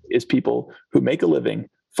time, is people who make a living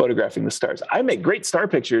photographing the stars. I make great star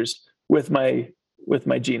pictures with my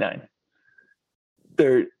G9.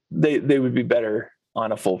 They would be better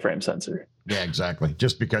on a full frame sensor. Yeah, exactly.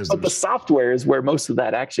 Just because the software is where most of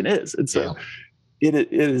that action is. And so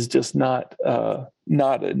it is just not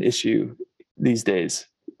an issue these days.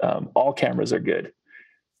 All cameras are good,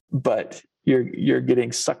 but you're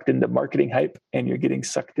getting sucked into marketing hype, and you're getting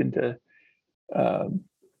sucked into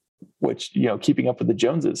keeping up with the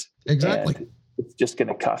Joneses. Exactly. And it's just going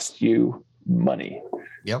to cost you money.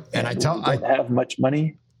 Yep. And I don't have much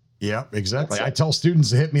money. Yeah, exactly. I tell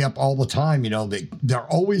students to hit me up all the time. They're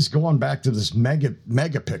always going back to this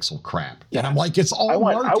megapixel crap. Yeah. And I'm like, it's all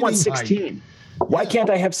marketing. I want 16. Hype. Why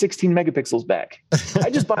can't I have 16 megapixels back?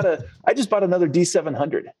 I just bought another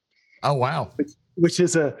D700. Oh, wow. Which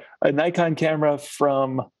is a Nikon camera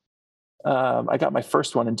from, I got my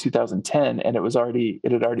first one in 2010, and it had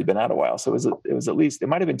already been out a while. So it was at least, it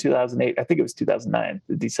might've been 2008. I think it was 2009.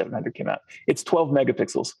 The D700 came out. It's 12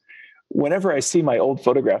 megapixels. Whenever I see my old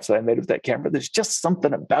photographs that I made with that camera, there's just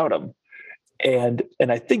something about them. And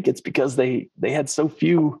I think it's because they had such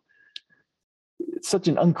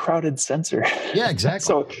an uncrowded sensor. Yeah,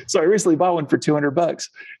 exactly. So I recently bought one for $200,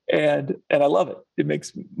 and I love it. It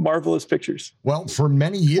makes marvelous pictures. Well, for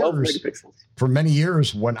many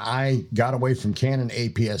years, when I got away from Canon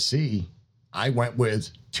APS-C, I went with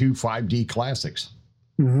two 5D classics.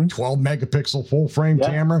 12 megapixel full frame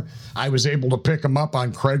camera. I was able to pick them up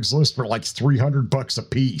on Craigslist for like $300 a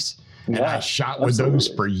piece. And I shot with those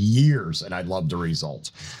for years, and I loved the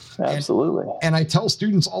results. Absolutely. And I tell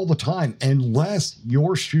students all the time, unless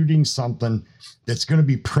you're shooting something that's going to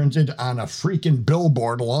be printed on a freaking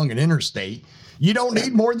billboard along an interstate, you don't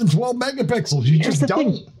need more than 12 megapixels. You just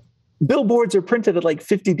don't. Billboards are printed at like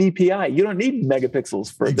 50 DPI. You don't need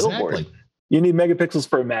megapixels for a billboard. You need megapixels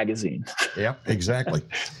for a magazine. Yep, exactly.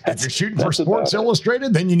 If you're shooting for Sports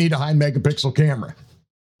Illustrated, then you need a high megapixel camera.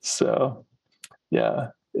 So, yeah,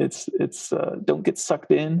 it's don't get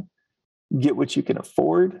sucked in. Get what you can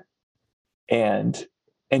afford, and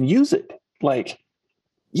use it. Like,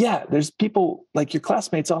 there's people like your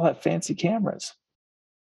classmates all have fancy cameras.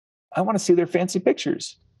 I want to see their fancy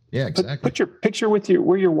pictures. Yeah, exactly. Put your picture with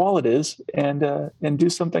where your wallet is, and do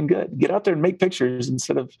something good. Get out there and make pictures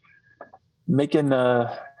instead of making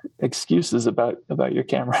excuses about your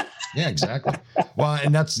camera. Yeah, exactly. Well,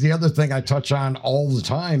 and that's the other thing I touch on all the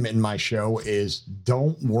time in my show is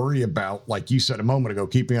don't worry about, like you said a moment ago,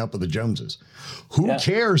 keeping up with the Joneses. Who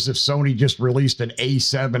cares if Sony just released an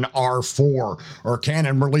A7R4 or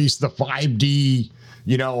Canon released the 5D,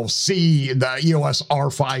 C, the EOS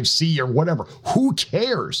R5C or whatever? Who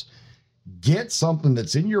cares? Get something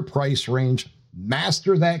that's in your price range.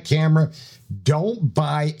 Master that camera. Don't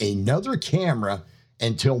buy another camera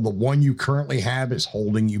until the one you currently have is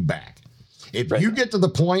holding you back. If you get to the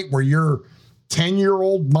point where your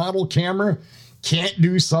 10-year-old model camera can't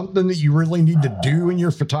do something that you really need to do in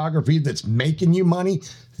your photography that's making you money,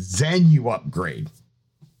 then you upgrade.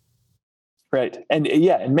 Right. And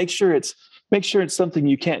make sure it's something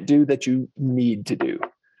you can't do that you need to do.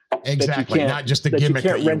 Exactly. Not just a gimmick. You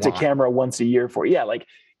can't rent a camera once a year for. Yeah, like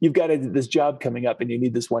you've got this job coming up and you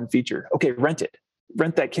need this one feature. Okay, rent it.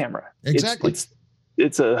 Rent that camera. Exactly.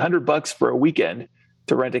 It's $100 for a weekend,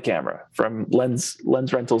 to rent a camera from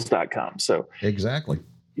lensrentals.com. So exactly.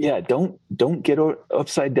 Yeah, don't get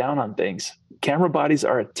upside down on things. Camera bodies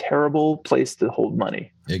are a terrible place to hold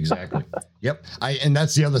money. Exactly. Yep. And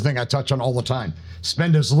that's the other thing I touch on all the time.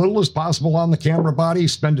 Spend as little as possible on the camera body.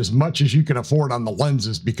 Spend as much as you can afford on the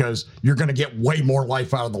lenses, because you're going to get way more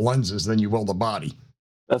life out of the lenses than you will the body.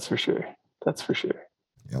 That's for sure.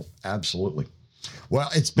 Yep. Absolutely. Well,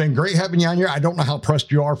 it's been great having you on here. I don't know how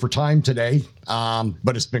pressed you are for time today,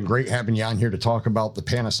 but it's been great having you on here to talk about the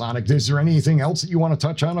Panasonic. Is there anything else that you want to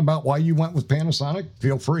touch on about why you went with Panasonic?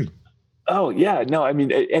 Feel free. Oh, yeah. No, I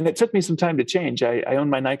mean, and it took me some time to change. I owned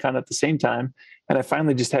my Nikon at the same time, and I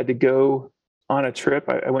finally just had to go on a trip.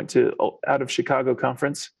 I went to out of Chicago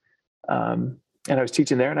conference, and I was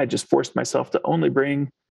teaching there, and I just forced myself to only bring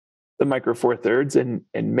the Micro Four Thirds and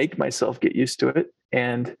make myself get used to it.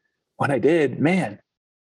 And when I did, man,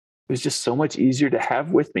 it was just so much easier to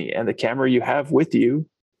have with me. And the camera you have with you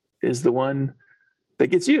is the one that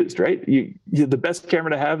gets used, right? You the best camera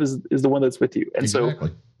to have is the one that's with you. And exactly.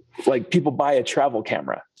 So like people buy a travel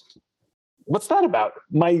camera. What's that about?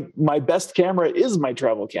 My best camera is my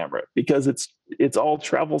travel camera, because it's all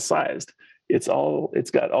travel sized. It's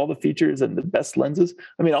got all the features and the best lenses.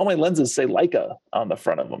 I mean, all my lenses say Leica on the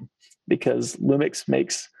front of them, because Lumix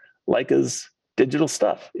makes Leica's digital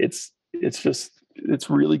stuff. It's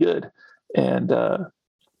really good. And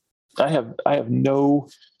I have no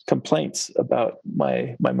complaints about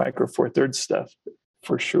my Micro Four Thirds stuff,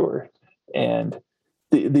 for sure. And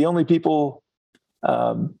the only people,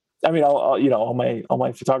 I mean, all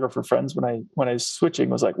my photographer friends, when I was switching,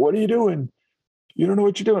 was like, "What are you doing? You don't know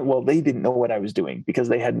what you're doing." Well, they didn't know what I was doing because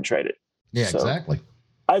they hadn't tried it. Yeah, so exactly.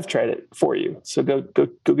 I've tried it for you. So go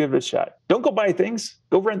give it a shot. Don't go buy things,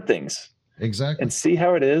 go rent things. Exactly. And see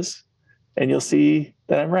how it is. And you'll see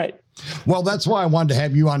that I'm right. Well, that's why I wanted to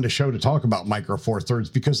have you on the show to talk about Micro Four Thirds,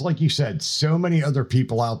 because like you said, so many other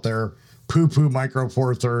people out there poo-poo Micro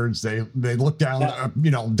Four Thirds. They look down,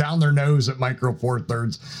 down their nose at Micro Four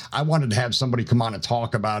Thirds. I wanted to have somebody come on and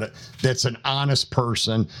talk about it. That's an honest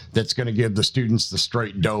person that's going to give the students the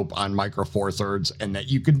straight dope on Micro Four Thirds, and that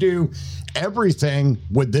you can do everything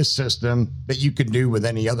with this system that you can do with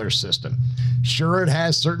any other system. Sure, it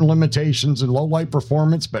has certain limitations and low light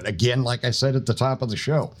performance, but again, like I said at the top of the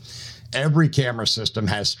show, every camera system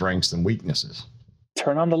has strengths and weaknesses.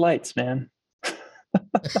 Turn on the lights, man.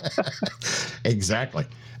 Exactly.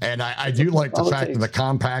 And I do like the fact of the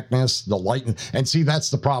compactness, the light, and see, that's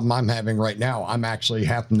the problem I'm having right now. I'm actually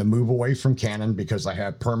having to move away from Canon because I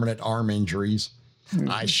have permanent arm injuries. Mm-hmm.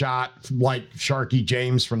 I shot like Sharky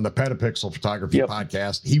James from the Petapixel Photography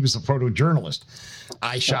podcast. He was a photojournalist.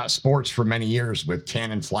 I shot sports for many years with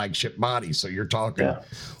Canon flagship bodies. So you're talking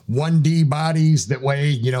 1D bodies that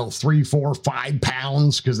weigh, 3, 4, 5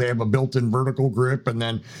 pounds because they have a built-in vertical grip, and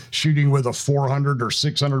then shooting with a 400 or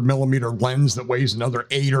 600 millimeter lens that weighs another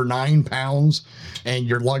 8 or 9 pounds. And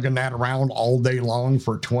you're lugging that around all day long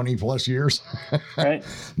for 20 plus years. Right.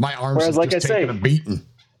 My arms have just taken a beating.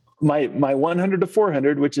 My 100 to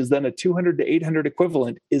 400, which is then a 200 to 800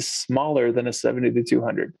 equivalent, is smaller than a 70 to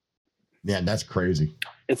 200. Yeah, that's crazy.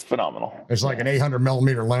 It's phenomenal. It's like an 800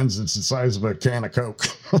 millimeter lens. It's the size of a can of Coke.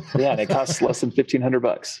 Yeah, and it costs less than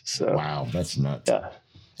 $1,500. So wow, that's nuts. Yeah,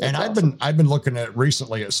 and awesome. I've been looking at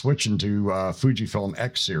recently at switching to Fujifilm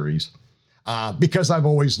X series because I've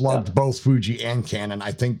always loved both Fuji and Canon.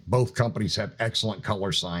 I think both companies have excellent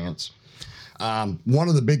color science. One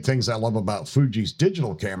of the big things I love about Fuji's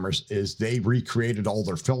digital cameras is they recreated all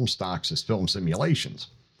their film stocks as film simulations.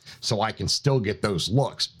 So I can still get those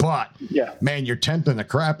looks. But man, you're tempting the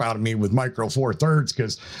crap out of me with Micro Four Thirds,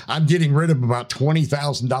 because I'm getting rid of about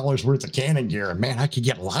 $20,000 worth of Canon gear. And man, I could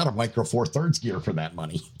get a lot of Micro Four Thirds gear for that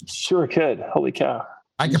money. Sure could. Holy cow.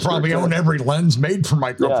 I could probably own every lens made for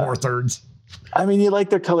Micro Four Thirds. I mean, you like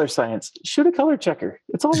their color science. Shoot a color checker.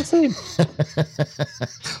 It's all the same.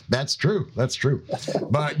 That's true. That's true.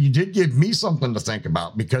 But you did give me something to think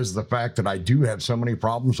about, because of the fact that I do have so many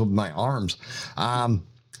problems with my arms.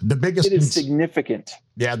 The biggest it is significant.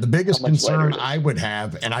 Yeah, the biggest concern I would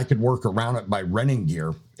have, and I could work around it by renting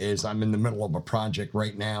gear, is I'm in the middle of a project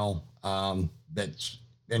right now that's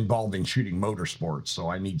involving shooting motorsports. So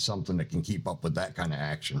I need something that can keep up with that kind of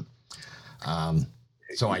action.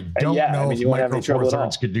 So I don't know if Micro Four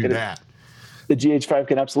Thirds could do that. The GH5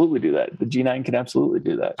 can absolutely do that. The G9 can absolutely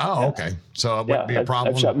do that. Oh, okay. So it wouldn't be a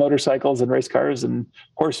problem. I've shot motorcycles and race cars and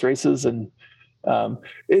horse races, and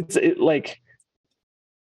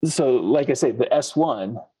so like I say, the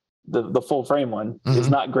S1, the full frame one, is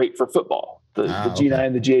not great for football. The G9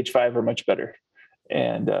 and the GH5 are much better.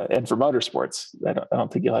 and for motorsports, I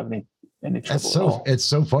don't think you'll have any trouble at all. It's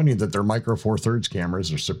so funny that their Micro Four Thirds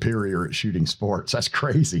cameras are superior at shooting sports. That's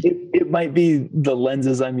crazy. It might be the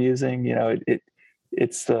lenses I'm using. You know,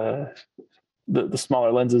 it's the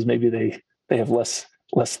smaller lenses. Maybe they have less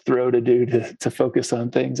throw to do to focus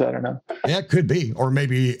on things. I don't know. Yeah, it could be. Or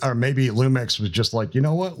maybe Lumix was just like, you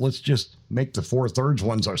know what? Let's just make the 4/3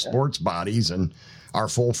 ones our sports bodies, and our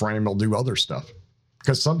full frame will do other stuff.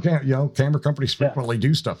 Because some camera companies frequently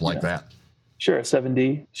do stuff like that. Sure,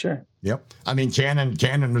 7D, sure. Yep. I mean, Canon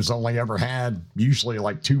has only ever had usually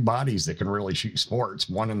like 2 bodies that can really shoot sports.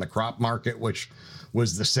 One in the crop market, which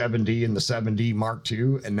was the 7D and the 7D Mark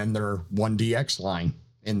II, and then their 1DX line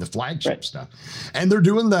in the flagship stuff. And they're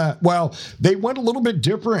doing they went a little bit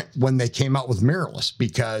different when they came out with mirrorless,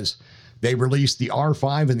 because they released the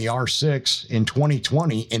R5 and the R6 in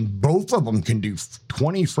 2020, and both of them can do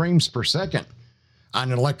 20 frames per second on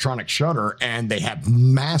an electronic shutter, and they have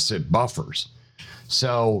massive buffers.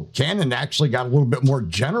 So Canon actually got a little bit more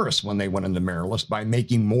generous when they went into mirrorless by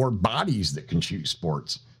making more bodies that can shoot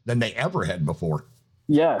sports than they ever had before.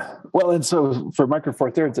 Yeah. Well, and so for Micro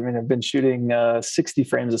Four Thirds, I mean, I've been shooting 60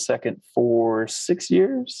 frames a second for 6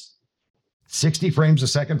 years. 60 frames a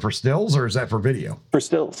second for stills, or is that for video? For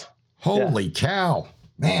stills. Holy cow.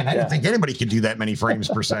 Man, I didn't think anybody could do that many frames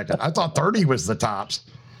per second. I thought 30 was the tops.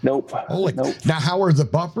 Nope. Now, how are the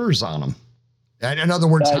buffers on them? In other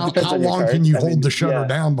words, how long can you hold the shutter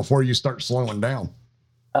down before you start slowing down?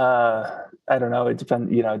 I don't know. It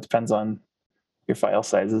depends. It depends on your file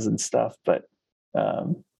sizes and stuff. But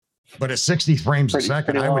at 60 frames a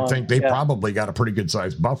second, I would think they probably got a pretty good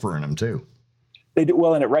sized buffer in them too. They do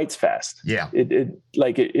well, and it writes fast. Yeah,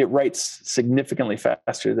 it writes significantly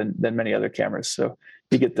faster than many other cameras. So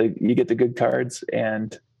you get the good cards,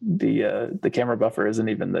 and the camera buffer isn't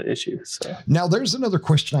even the issue. So now there's another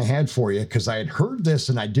question I had for you, because I had heard this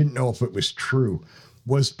and I didn't know if it was true.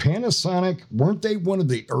 Was Panasonic, weren't they one of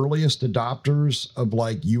the earliest adopters of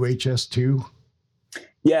like UHS-2?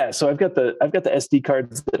 Yeah, so I've got the SD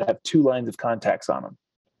cards that have 2 lines of contacts on them.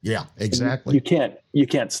 Yeah, exactly. You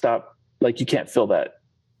can't stop, like you can't fill that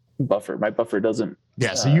buffer. My buffer doesn't.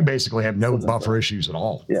 Yeah, so you basically have no buffer issues at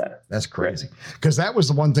all. Yeah. That's crazy. Because that was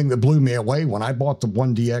the one thing that blew me away when I bought the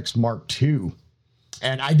 1DX Mark II.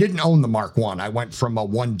 And I didn't own the Mark I. I went from a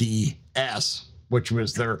 1DS, which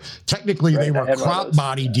was they were crop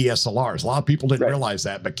body DSLRs. A lot of people didn't realize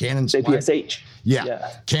that, but Canon's APS-H.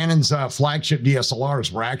 Canon's flagship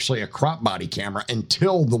DSLRs were actually a crop body camera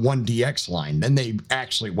until the 1DX line. Then they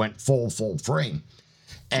actually went full frame.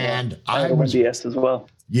 And I was 1DS as well.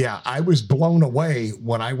 Yeah, I was blown away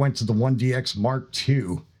when I went to the 1DX Mark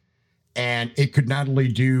II, and it could not only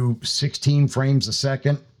do 16 frames a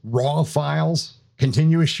second, raw files,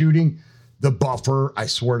 continuous shooting, the buffer, I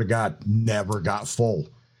swear to God, never got full.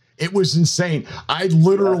 It was insane. I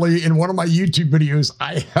literally, in one of my YouTube videos,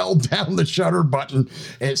 I held down the shutter button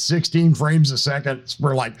at 16 frames a second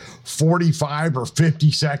for like 45 or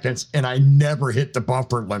 50 seconds, and I never hit the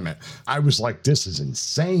buffer limit. I was like, this is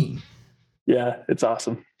insane. Yeah, it's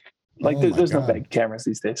awesome. Like there's no bad cameras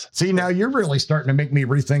these days. See, now you're really starting to make me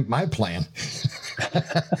rethink my plan.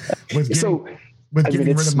 It's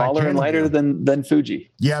smaller and lighter than Fuji.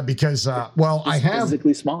 Yeah, because I have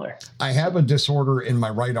physically smaller. I have a disorder in my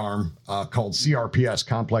right arm called CRPS,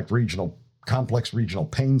 complex regional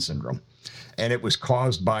pain syndrome, and it was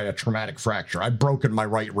caused by a traumatic fracture. I've broken my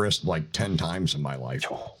right wrist like 10 times in my life.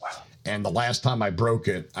 Oh, wow. And the last time I broke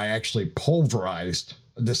it, I actually pulverized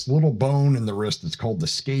this little bone in the wrist that's called the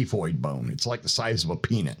scaphoid bone. It's like the size of a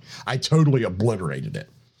peanut. I totally obliterated it.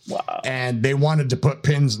 Wow. And they wanted to put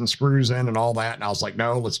pins and screws in and all that. And I was like,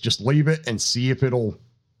 no, let's just leave it and see if it'll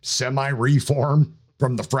semi-reform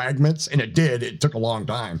from the fragments. And it did. It took a long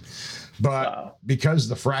time. But because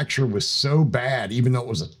the fracture was so bad, even though it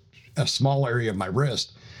was a small area of my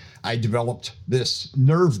wrist, I developed this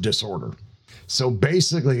nerve disorder. So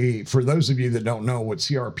basically, for those of you that don't know what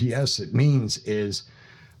CRPS it means, is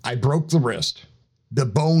I broke the wrist, the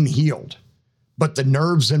bone healed, but the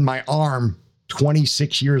nerves in my arm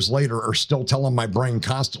 26 years later are still telling my brain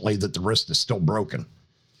constantly that the wrist is still broken.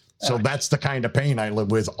 So that's the kind of pain I live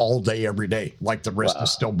with all day, every day, like the wrist is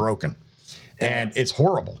still broken. And it's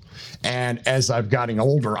horrible. And as I've gotten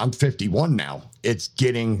older, I'm 51 now, it's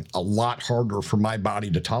getting a lot harder for my body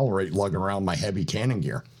to tolerate lugging around my heavy Canon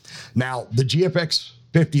gear. Now, the GFX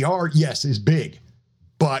 50R, yes, is big.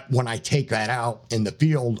 But when I take that out in the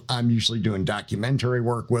field, I'm usually doing documentary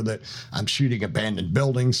work with it. I'm shooting abandoned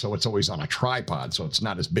buildings, so it's always on a tripod, so it's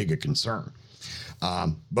not as big a concern.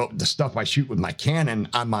 But the stuff I shoot with my Canon,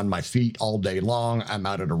 I'm on my feet all day long. I'm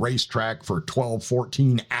out at a racetrack for 12,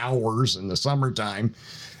 14 hours in the summertime.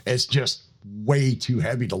 It's just way too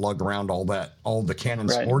heavy to lug around all the Canon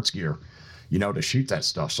sports gear, to shoot that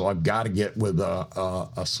stuff. So I've got to get with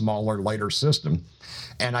a smaller, lighter system.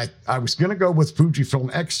 And I was going to go with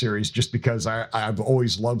Fujifilm X series just because I've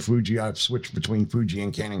always loved Fuji. I've switched between Fuji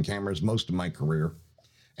and Canon cameras most of my career.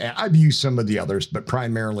 And I've used some of the others, but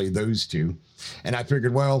primarily those two. And I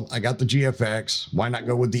figured, well, I got the GFX. Why not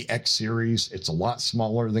go with the X series? It's a lot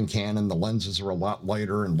smaller than Canon. The lenses are a lot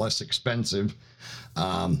lighter and less expensive.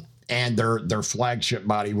 And their flagship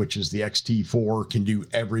body, which is the XT4, can do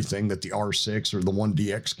everything that the R6 or the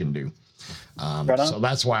 1DX can do. So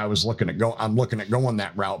that's why I was looking at going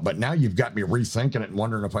that route. But now you've got me rethinking it and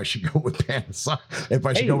wondering if I should go with Panasonic, if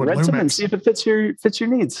I should go with rent Lumix. Some and see if it fits your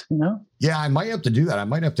needs. Yeah, I might have to do that. I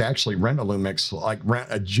might have to actually rent a Lumix, like rent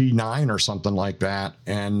a G9 or something like that,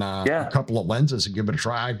 and a couple of lenses and give it a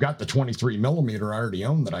try. I've got the 23 millimeter I already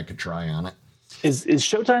own that I could try on it. Is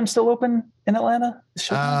Showtime still open in Atlanta?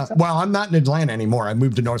 Well, I'm not in Atlanta anymore. I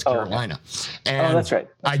moved to North Carolina. Okay. And that's right.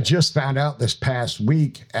 I just found out this past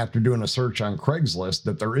week after doing a search on Craigslist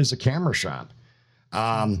that there is a camera shop.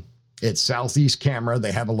 It's Southeast Camera.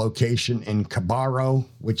 They have a location in Cabarro,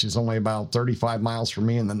 which is only about 35 miles from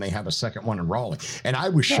me. And then they have a second one in Raleigh. And I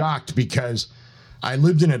was shocked because I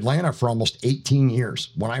lived in Atlanta for almost 18 years.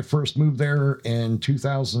 When I first moved there in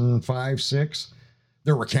 2005-06,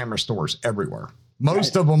 there were camera stores everywhere.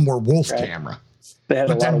 Most of them were Wolf Camera.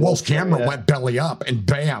 But then Wolf Camera went belly up and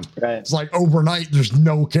bam. Right. It's like overnight, there's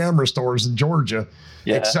no camera stores in Georgia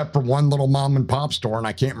except for one little mom and pop store. And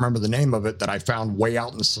I can't remember the name of it that I found way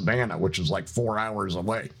out in Savannah, which was like 4 hours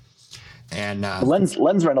away. And Lens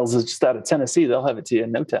Rentals is just out of Tennessee. They'll have it to you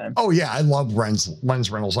in no time. Oh yeah. I love Lens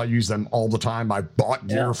Rentals. I use them all the time. I bought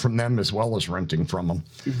gear from them as well as renting from them.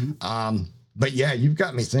 Mm-hmm. But yeah, you've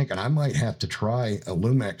got me thinking I might have to try a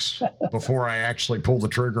Lumix before I actually pull the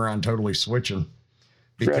trigger on totally switching.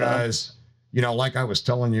 Because, like I was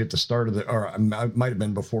telling you at the start of or it might have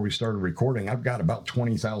been before we started recording, I've got about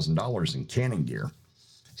 $20,000 in Canon gear.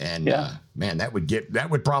 And man, that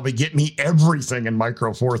would probably get me everything in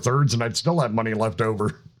Micro Four Thirds, and I'd still have money left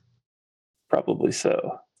over. Probably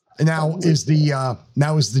so. Now is the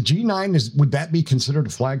G9, would that be considered a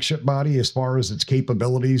flagship body as far as its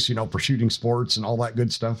capabilities, for shooting sports and all that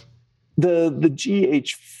good stuff? The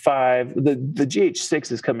GH5, the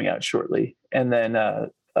GH6 is coming out shortly, and then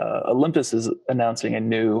Olympus is announcing a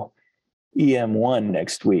new EM1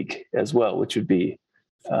 next week as well, which would be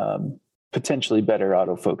potentially better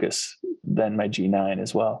autofocus than my G9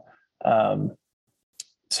 as well.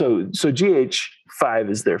 So GH5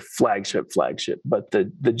 is their flagship, but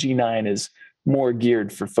the G9 is more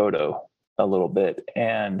geared for photo a little bit.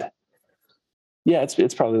 And yeah,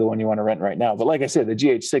 it's probably the one you want to rent right now. But like I said, the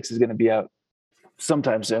GH6 is going to be out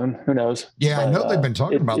sometime soon. Who knows? Yeah, but, I know they've been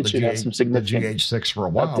talking about the GH6 for a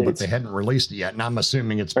while, updates. But they hadn't released it yet. And I'm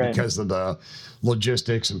assuming it's because of the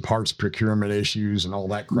logistics and parts procurement issues and all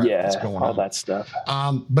that crap that's going on. All that stuff.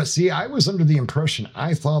 But see, I was under the impression,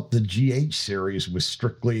 I thought the GH series was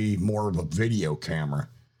strictly more of a video camera.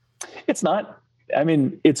 It's not. I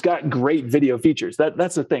mean, it's got great video features.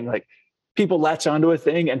 That's the thing. Like, people latch onto a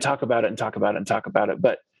thing and talk about it,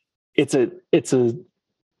 but it's a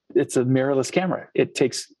mirrorless camera. It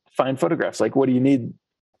takes fine photographs. Like, what do you need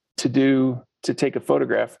to do to take a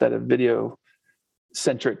photograph that a video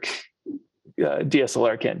centric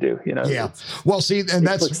DSLR can't do? Yeah. Well, see, and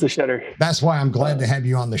that's the shutter. That's why I'm glad to have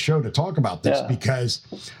you on the show to talk about this, because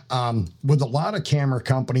with a lot of camera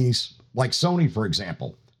companies like Sony, for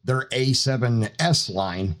example, their A7S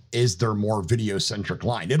line is their more video-centric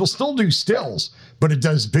line. It'll still do stills, but it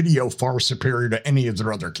does video far superior to any of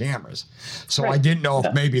their other cameras. So I didn't know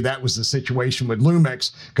if maybe that was the situation with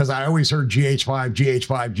Lumix, because I always heard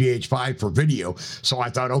GH5 for video. So I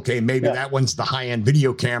thought, okay, maybe that one's the high-end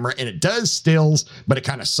video camera, and it does stills, but it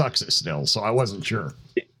kind of sucks at stills. So I wasn't sure.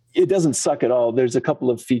 It doesn't suck at all. There's a couple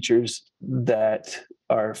of features that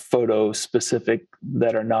are photo specific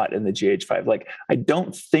that are not in the GH5. Like, I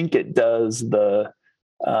don't think it does the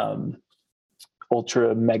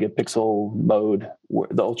ultra megapixel mode,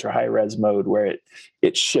 the ultra high res mode, where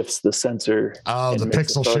it shifts the sensor. Oh, the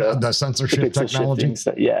pixel shift, the sensor shift technology.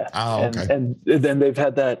 Yeah. Oh, okay. And then they've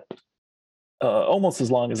had that almost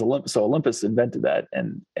as long as Olympus. So Olympus invented that,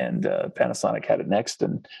 and Panasonic had it next,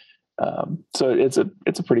 and so it's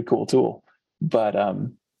a pretty cool tool. But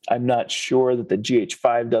I'm not sure that the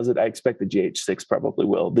GH5 does it. I expect the GH6 probably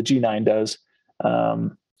will. The G9 does.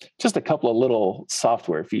 Just a couple of little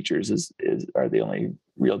software features are the only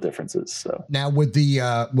real differences. So now with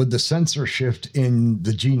the sensor shift in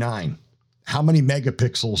the G9, how many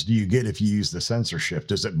megapixels do you get if you use the sensor shift?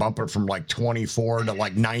 Does it bump it from like 24 to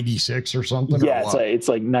like 96 or something? Yeah, it's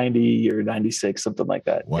like 90 or 96, something like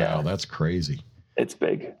that. Wow, yeah. That's crazy. It's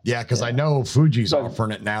big. Yeah, because I know Fuji's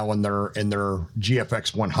offering it now in their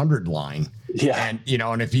GFX 100 line. Yeah, and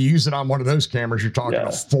and if you use it on one of those cameras, you're talking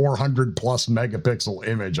a 400 plus megapixel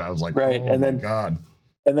image. I was like, right, oh and my then God.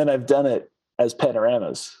 And then I've done it as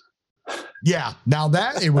panoramas. Yeah, now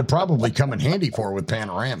that it would probably come in handy for with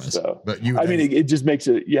panoramas. So, but it just makes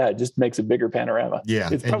it. Yeah, it just makes a bigger panorama. Yeah,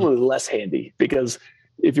 it's probably less handy because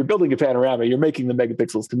if you're building a panorama, you're making the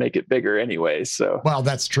megapixels to make it bigger anyway. So, well,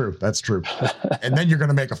 that's true. That's true. And then you're going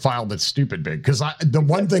to make a file that's stupid big. Because the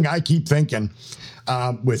one thing I keep thinking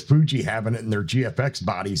with Fuji having it in their GFX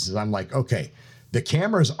bodies is I'm like, okay, the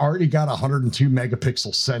camera's already got a 102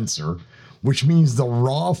 megapixel sensor, which means the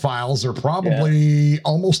raw files are probably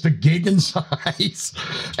almost a gig in size.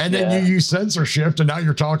 And then you use sensor shift, and now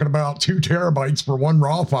you're talking about 2 terabytes for one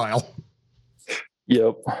raw file.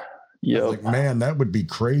 Yep. Like, man, that would be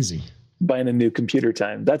crazy. Buying a new computer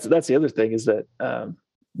time. That's the other thing is that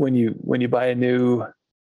when you buy a new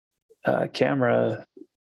camera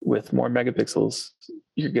with more megapixels,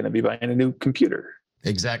 you're going to be buying a new computer.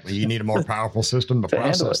 Exactly. You need a more powerful system to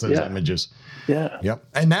process those images. Yeah. Yep.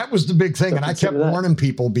 And that was the big thing. And I kept warning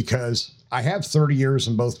people because I have 30 years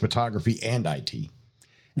in both photography and IT.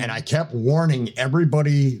 And I kept warning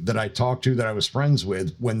everybody that I talked to that I was friends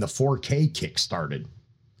with when the 4K kick started.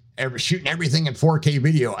 Shooting everything in 4K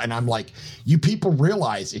video. And I'm like, you people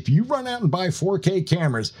realize if you run out and buy 4K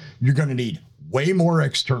cameras, you're going to need way more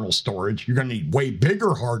external storage. You're going to need way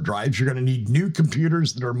bigger hard drives. You're going to need new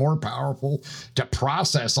computers that are more powerful to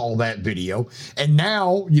process all that video. And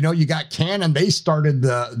now, you got Canon. They started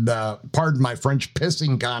the pardon my French,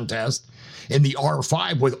 pissing contest in the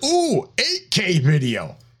R5 with, 8K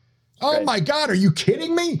video. Oh my God, are you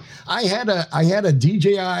kidding me? I had a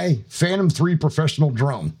DJI Phantom 3 professional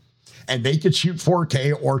drone, and they could shoot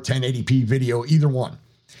 4K or 1080p video, either one.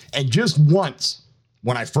 And just once,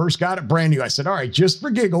 when I first got it brand new, I said, all right, just for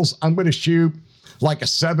giggles, I'm going to shoot like a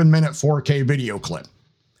 7-minute 4K video clip.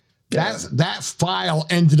 Yeah. That file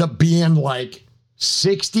ended up being like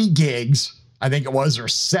 60 gigs, I think it was, or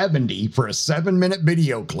 70 for a 7-minute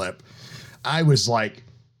video clip. I was like,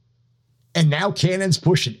 and now Canon's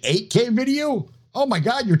pushing 8K video? Oh my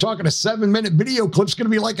God, you're talking a 7-minute video clip's going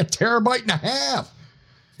to be like 1.5 terabytes.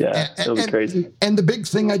 Yeah, it'll be crazy. And the big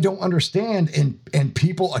thing I don't understand, and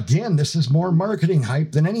people, again, this is more marketing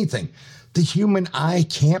hype than anything. The human eye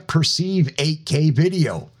can't perceive 8K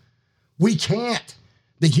video. We can't.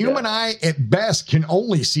 The human eye, at best, can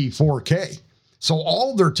only see 4K. So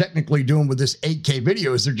all they're technically doing with this 8K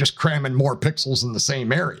video is they're just cramming more pixels in the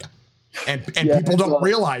same area. And people don't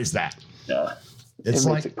realize that. Yeah. It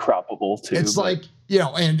makes it croppable too. It's like,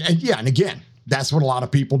 and again, that's what a lot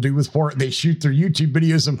of people do with 4K. They shoot their YouTube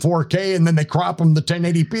videos in 4K and then they crop them to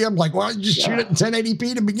 1080p. I'm like, why don't you just shoot it in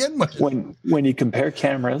 1080p to begin with? When you compare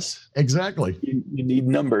cameras, exactly, you need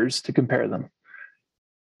numbers to compare them.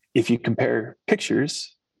 If you compare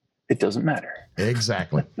pictures, it doesn't matter.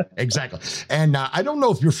 Exactly. And I don't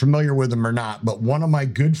know if you're familiar with him or not, but one of my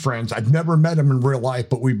good friends, I've never met him in real life,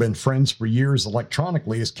 but we've been friends for years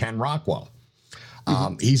electronically, is Ken Rockwell.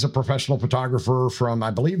 He's a professional photographer from,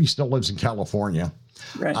 I believe he still lives in California.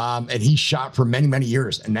 Right. And he shot for many, many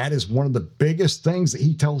years. And that is one of the biggest things that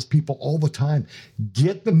he tells people all the time.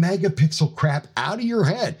 Get the megapixel crap out of your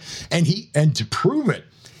head. And to prove it,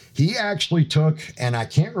 he actually took, and I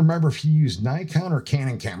can't remember if he used Nikon or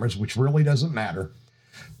Canon cameras, which really doesn't matter,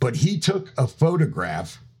 but he took a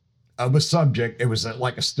photograph of a subject. It was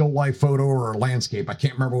like a still life photo or a landscape. I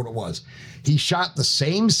can't remember what it was. He shot the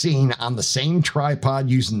same scene on the same tripod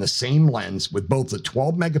using the same lens with both the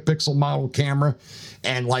 12 megapixel model camera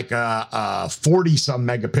and like a 40 some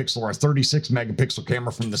megapixel or a 36 megapixel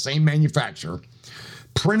camera from the same manufacturer.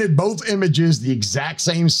 Printed both images the exact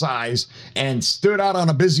same size and stood out on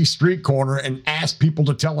a busy street corner and asked people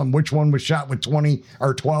to tell him which one was shot with 20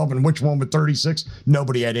 or 12 and which one with 36.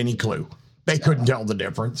 Nobody had any clue. They couldn't tell the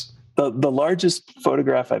difference. The largest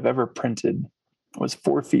photograph I've ever printed was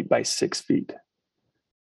 4 feet by 6 feet.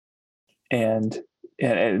 And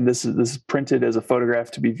this is printed as a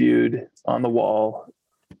photograph to be viewed on the wall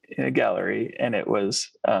in a gallery. And it was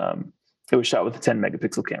shot with a 10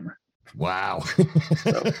 megapixel camera. Wow.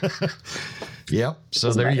 Yep.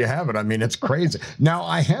 So there you have it. I mean, it's crazy. Now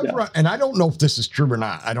I have, and I don't know if this is true or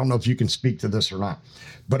not. I don't know if you can speak to this or not,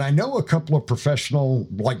 but I know a couple of professional,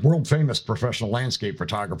 like world famous professional landscape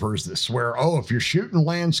photographers that swear, if you're shooting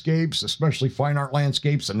landscapes, especially fine art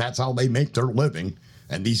landscapes, and that's how they make their living.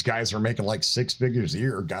 And these guys are making like 6 figures a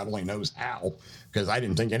year. God only knows how, because I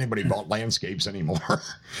didn't think anybody bought landscapes anymore.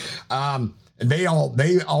 And they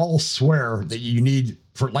all swear that you need,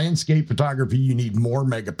 for landscape photography, you need more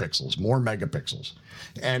megapixels.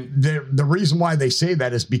 And the reason why they say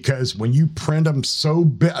that is because when you print them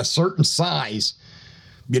a certain size,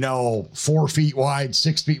 4 feet wide,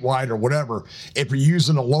 6 feet wide, or whatever, if you're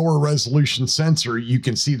using a lower resolution sensor, you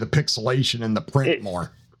can see the pixelation in the print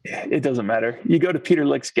more. It doesn't matter. You go to Peter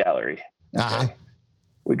Lick's gallery. Okay? Uh-huh.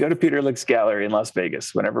 We go to Peter Lick's gallery in Las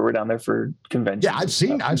Vegas whenever we're down there for conventions. Yeah,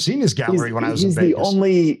 I've seen his gallery when I was in Vegas.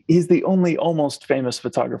 He's the only almost famous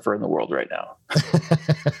photographer in the world right now.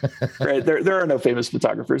 Right? There are no famous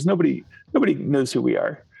photographers. Nobody knows who we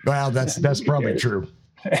are. Well, that's probably true.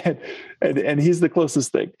 And he's the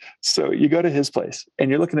closest thing. So you go to his place and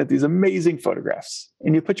you're looking at these amazing photographs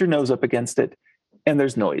and you put your nose up against it and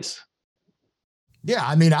there's noise. Yeah,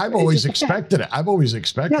 I mean, I've always expected it.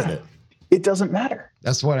 It. It doesn't matter.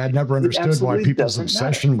 That's what I've never understood, why people's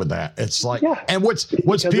obsession with that. It's like, and what's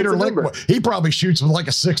Peter Lick? He probably shoots with like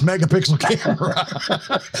a 6 megapixel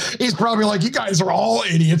camera. He's probably like, you guys are all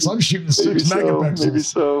idiots. I'm shooting 6 megapixels. Maybe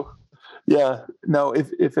so. Yeah. No,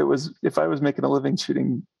 if I was making a living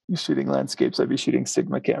shooting landscapes, I'd be shooting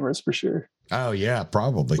Sigma cameras for sure. Oh yeah,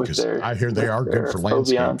 probably, because I hear they are good for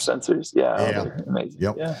landscapes. Sensors, they're amazing.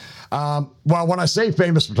 Yep. Yeah. Well, when I say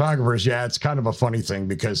famous photographers, it's kind of a funny thing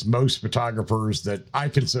because most photographers that I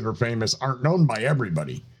consider famous aren't known by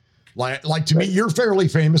everybody. Like to me, you're fairly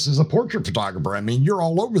famous as a portrait photographer. I mean, you're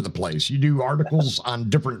all over the place. You do articles on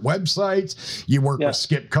different websites. You work with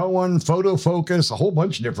Skip Cohen, Photo Focus, a whole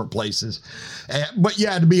bunch of different places. But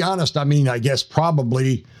to be honest, I mean, I guess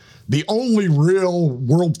probably the only real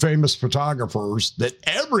world famous photographers that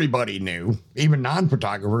everybody knew, even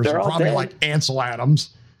non-photographers, are probably like Ansel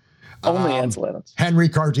Adams. Only Ansel Adams. Henry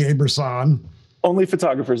Cartier-Bresson. Only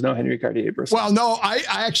photographers know Henry Cartier-Bresson. Well, no, I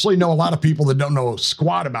actually know a lot of people that don't know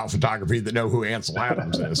squat about photography that know who Ansel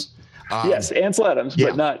Adams is. Yes, Ansel Adams,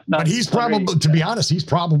 but not. But he's probably, to be honest, he's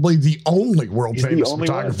probably the only world famous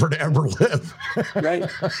photographer to ever live.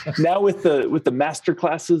 Right now, with the master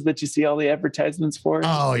classes that you see all the advertisements for.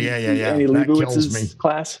 Oh yeah. Annie Leibowitz's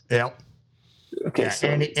class. Yep. Okay. So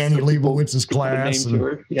Annie Leibowitz's class.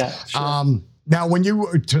 Sure. Now,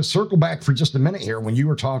 to circle back for just a minute here, when you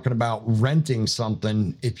were talking about renting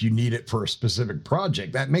something if you need it for a specific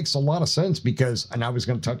project, that makes a lot of sense because, and I was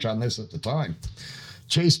going to touch on this at the time,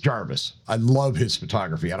 Chase Jarvis. I love his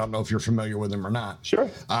photography. I don't know if you're familiar with him or not. Sure.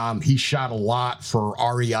 He shot a lot for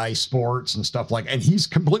REI Sports and stuff and he's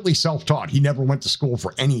completely self-taught. He never went to school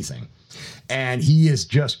for anything. And he is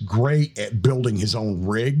just great at building his own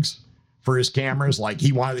rigs for his cameras. Like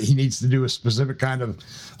he needs to do a specific kind of,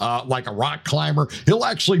 like a rock climber. He'll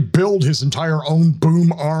actually build his entire own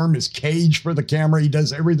boom arm, his cage for the camera. He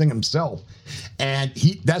does everything himself. And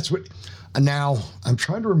now I'm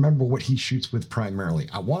trying to remember what he shoots with primarily.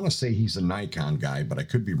 I want to say he's a Nikon guy, but I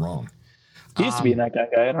could be wrong. He used to be a Nikon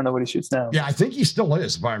guy. I don't know what he shoots now. Yeah, I think he still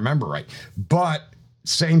is, if I remember right. But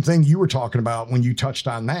same thing you were talking about when you touched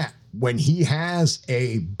on that. When he has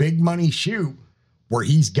a big money shoot, where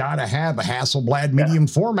he's got to have a Hasselblad medium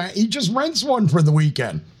format, he just rents one for the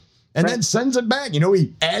weekend and then sends it back.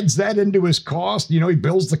 He adds that into his cost. He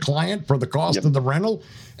bills the client for the cost of the rental,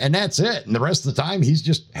 and that's it. And the rest of the time, he's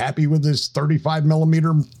just happy with his 35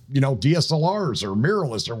 millimeter, DSLRs or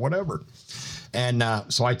mirrorless or whatever. And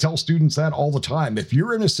so I tell students that all the time. If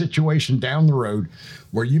you're in a situation down the road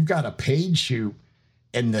where you've got a paid shoot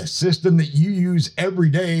and the system that you use every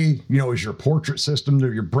day, is your portrait system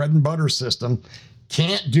or your bread and butter system,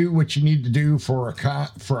 can't do what you need to do for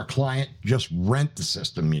a client, just rent the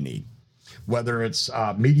system you need, whether it's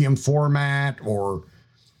medium format or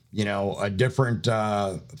a different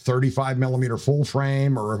 35 millimeter full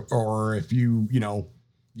frame, or if you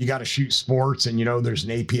got to shoot sports and there's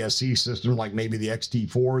an APS-C system like maybe the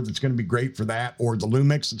XT4 that's going to be great for that, or the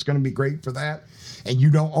Lumix that's going to be great for that, and you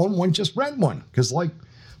don't own one, just rent one, because like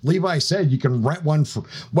Levi said, you can rent one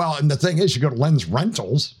and the thing is, you go to Lens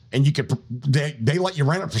Rentals and they let you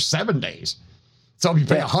rent it for 7 days. So if you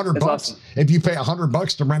pay $100, awesome. If you pay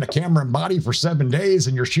 $100 to rent a camera and body for 7 days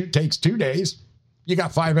and your shoot takes 2 days, you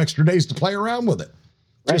got 5 extra days to play around with it,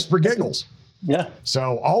 just for giggles. Yeah.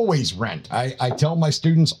 So always rent. I tell my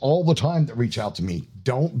students all the time that reach out to me,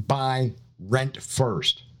 don't buy, rent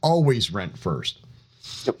first. Always rent first.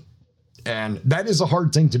 Yep. And that is a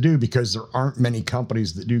hard thing to do because there aren't many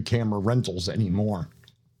companies that do camera rentals anymore.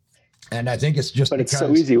 And I think it's just it's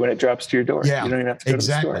so easy when it drops to your door. Yeah, you don't even have to go to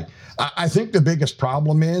the store. I think the biggest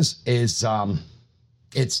problem is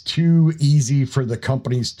it's too easy for the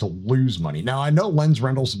companies to lose money. Now, I know Lens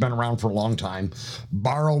Rentals has been around for a long time.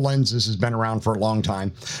 Borrow Lenses has been around for a long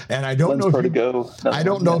time. And I don't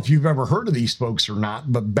know if you've ever heard of these folks or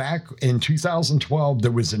not, but back in 2012,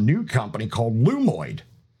 there was a new company called Lumoid.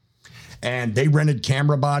 And they rented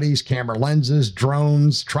camera bodies, camera lenses,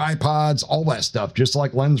 drones, tripods, all that stuff, just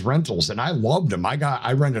like Lens Rentals. And I loved them.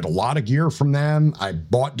 I rented a lot of gear from them. I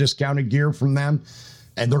bought discounted gear from them,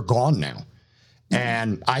 and they're gone now.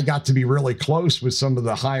 And I got to be really close with some of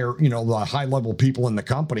the the high level people in the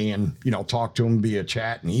company and, talk to them via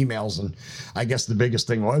chat and emails. And I guess the biggest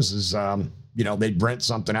thing is they'd rent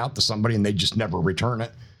something out to somebody and they just never return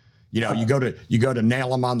it. You go to nail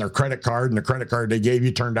them on their credit card, and the credit card they gave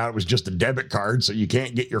you turned out it was just a debit card. So you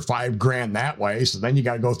can't get your $5,000 that way. So then you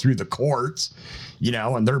got to go through the courts,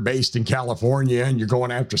 and they're based in California and you're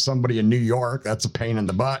going after somebody in New York. That's a pain in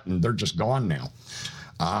the butt, and they're just gone now.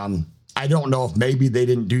 I don't know if maybe they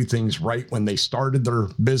didn't do things right when they started their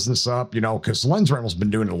business up, because Lens Rentals been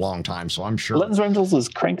doing it a long time. So I'm sure Lens Rentals is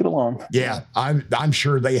cranking along. Yeah. I'm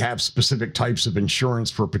sure they have specific types of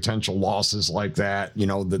insurance for potential losses like that,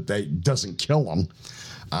 that they doesn't kill them.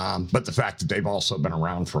 But the fact that they've also been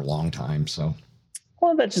around for a long time. So.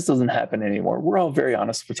 Well, that just doesn't happen anymore. We're all very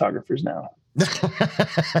honest photographers now.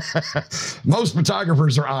 Most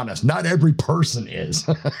photographers are honest. Not every person is.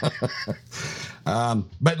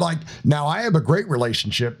 But now I have a great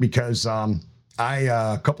relationship because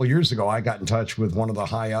a couple of years ago, I got in touch with one of the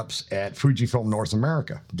high ups at Fujifilm North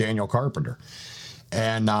America, Daniel Carpenter.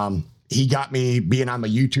 And he got me, being I'm a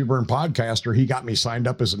YouTuber and podcaster, he got me signed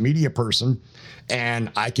up as a media person.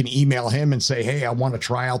 And I can email him and say, hey, I want to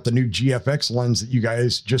try out the new GFX lens that you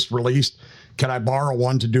guys just released. Can I borrow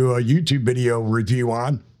one to do a YouTube video review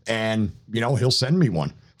on? And, he'll send me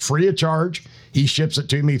one free of charge. He ships it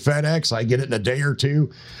to me FedEx. I get it in a day or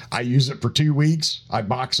two. I use it for 2 weeks. I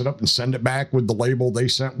box it up and send it back with the label they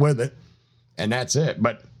sent with it. And that's it.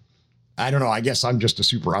 But I don't know. I guess I'm just a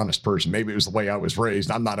super honest person. Maybe it was the way I was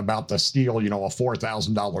raised. I'm not about to steal, a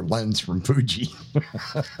 $4,000 lens from Fuji.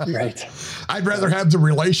 Right. I'd rather have the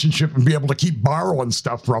relationship and be able to keep borrowing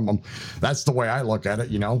stuff from them. That's the way I look at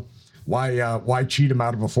it, Why cheat them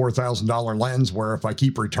out of a $4,000 lens where if I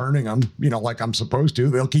keep returning them, like I'm supposed to,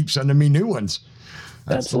 they'll keep sending me new ones.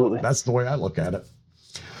 Absolutely. That's the way I look at it.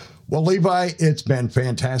 Well, Levi, it's been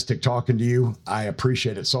fantastic talking to you. I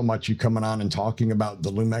appreciate it so much, you coming on and talking about the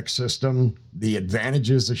Lumix system, the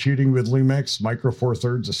advantages of shooting with Lumix, Micro Four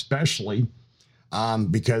Thirds especially,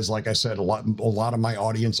 because like I said, a lot of my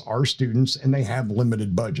audience are students and they have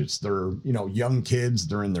limited budgets. They're, young kids,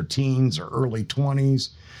 they're in their teens or early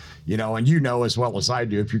 20s. And as well as I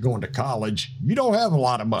do, if you're going to college, you don't have a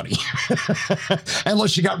lot of money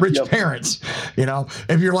unless you got rich parents.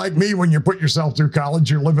 If you're like me, when you put yourself through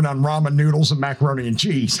college, you're living on ramen noodles and macaroni and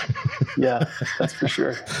cheese. Yeah, that's for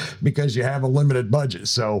sure. Because you have a limited budget.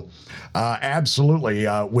 So absolutely,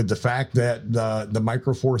 with the fact that the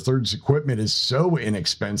Micro Four Thirds equipment is so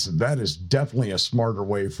inexpensive, that is definitely a smarter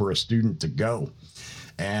way for a student to go.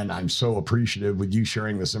 And I'm so appreciative with you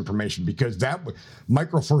sharing this information because that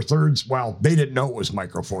Micro Four Thirds, well, they didn't know it was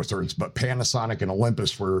Micro Four Thirds, but Panasonic and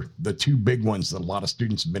Olympus were the two big ones that a lot of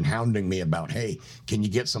students have been hounding me about. Hey, can you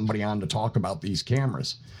get somebody on to talk about these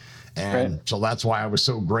cameras? And so that's why I was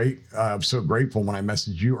so grateful when I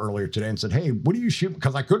messaged you earlier today and said, hey, what are you shooting?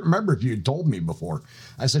 Because I couldn't remember if you had told me before.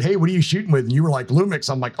 I said, hey, what are you shooting with? And you were like, Lumix.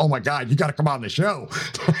 I'm like, oh my God, you got to come on the show.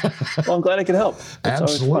 Well, I'm glad I could help.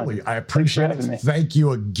 Absolutely. I appreciate it. Thank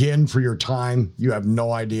you again for your time. You have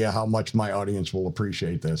no idea how much my audience will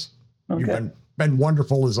appreciate this. Okay. You've been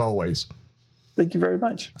wonderful as always. Thank you very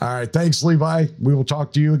much. All right. Thanks, Levi. We will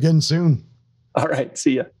talk to you again soon. All right.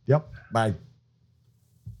 See ya. Yep. Bye.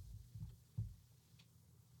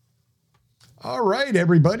 All right,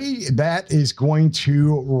 everybody, that is going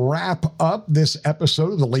to wrap up this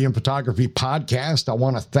episode of the Liam Photography Podcast. I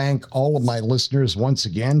want to thank all of my listeners once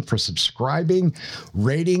again for subscribing,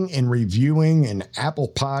 rating, and reviewing in Apple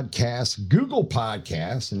Podcasts, Google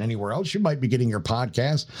Podcasts, and anywhere else you might be getting your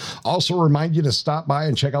podcast. Also remind you to stop by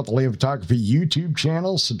and check out the Liam Photography YouTube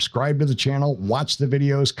channel, subscribe to the channel, watch the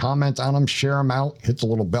videos, comment on them, share them out, hit the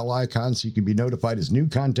little bell icon so you can be notified as new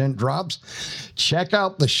content drops. Check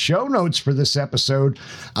out the show notes for this episode.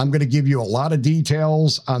 I'm going to give you a lot of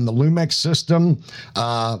details on the Lumix system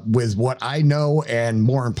with what I know and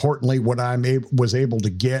more importantly what I was able to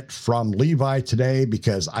get from Levi today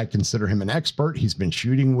because I consider him an expert. He's been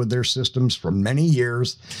shooting with their systems for many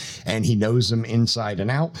years and he knows them inside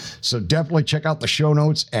and out. So definitely check out the show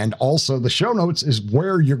notes, and also the show notes is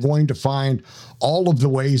where you're going to find all of the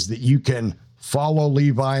ways that you can Follow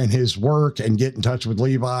Levi and his work and get in touch with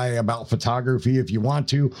Levi about photography if you want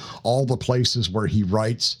to. All the places where he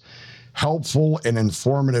writes helpful and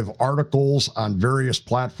informative articles on various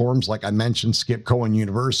platforms, like I mentioned, Skip Cohen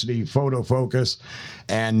University, Photo Focus,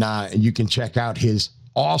 and you can check out his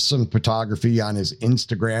awesome photography on his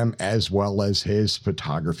Instagram as well as his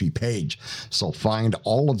photography page. So find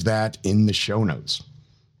all of that in the show notes.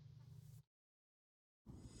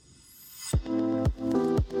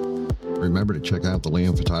 Remember to check out the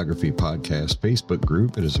Liam Photography Podcast Facebook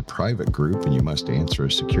group. It is a private group, and you must answer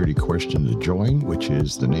a security question to join, which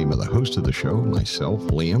is the name of the host of the show, myself,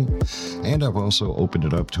 Liam. And I've also opened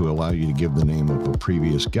it up to allow you to give the name of a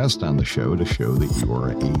previous guest on the show to show that you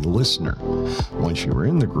are a listener. Once you are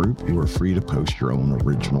in the group, you are free to post your own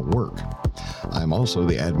original work. I'm also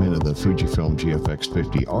the admin of the Fujifilm GFX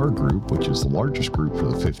 50R group, which is the largest group for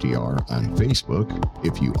the 50R on Facebook.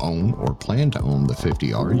 If you own or plan to own the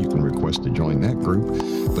 50R, you can request to join that group,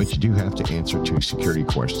 but you do have to answer 2 security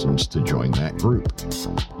questions to join that group.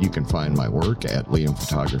 You can find my work at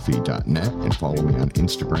liamphotography.net and follow me on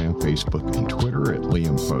Instagram, Facebook, and Twitter at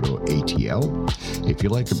liamPhotoATL. If you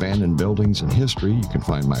like abandoned buildings and history, you can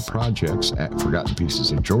find my projects at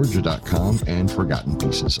ForgottenPiecesOfGeorgia.com and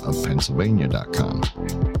ForgottenPiecesOfPennsylvania.com.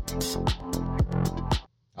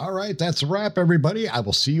 All right, that's a wrap, everybody. I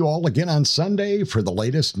will see you all again on Sunday for the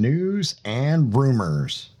latest news and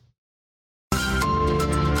rumors.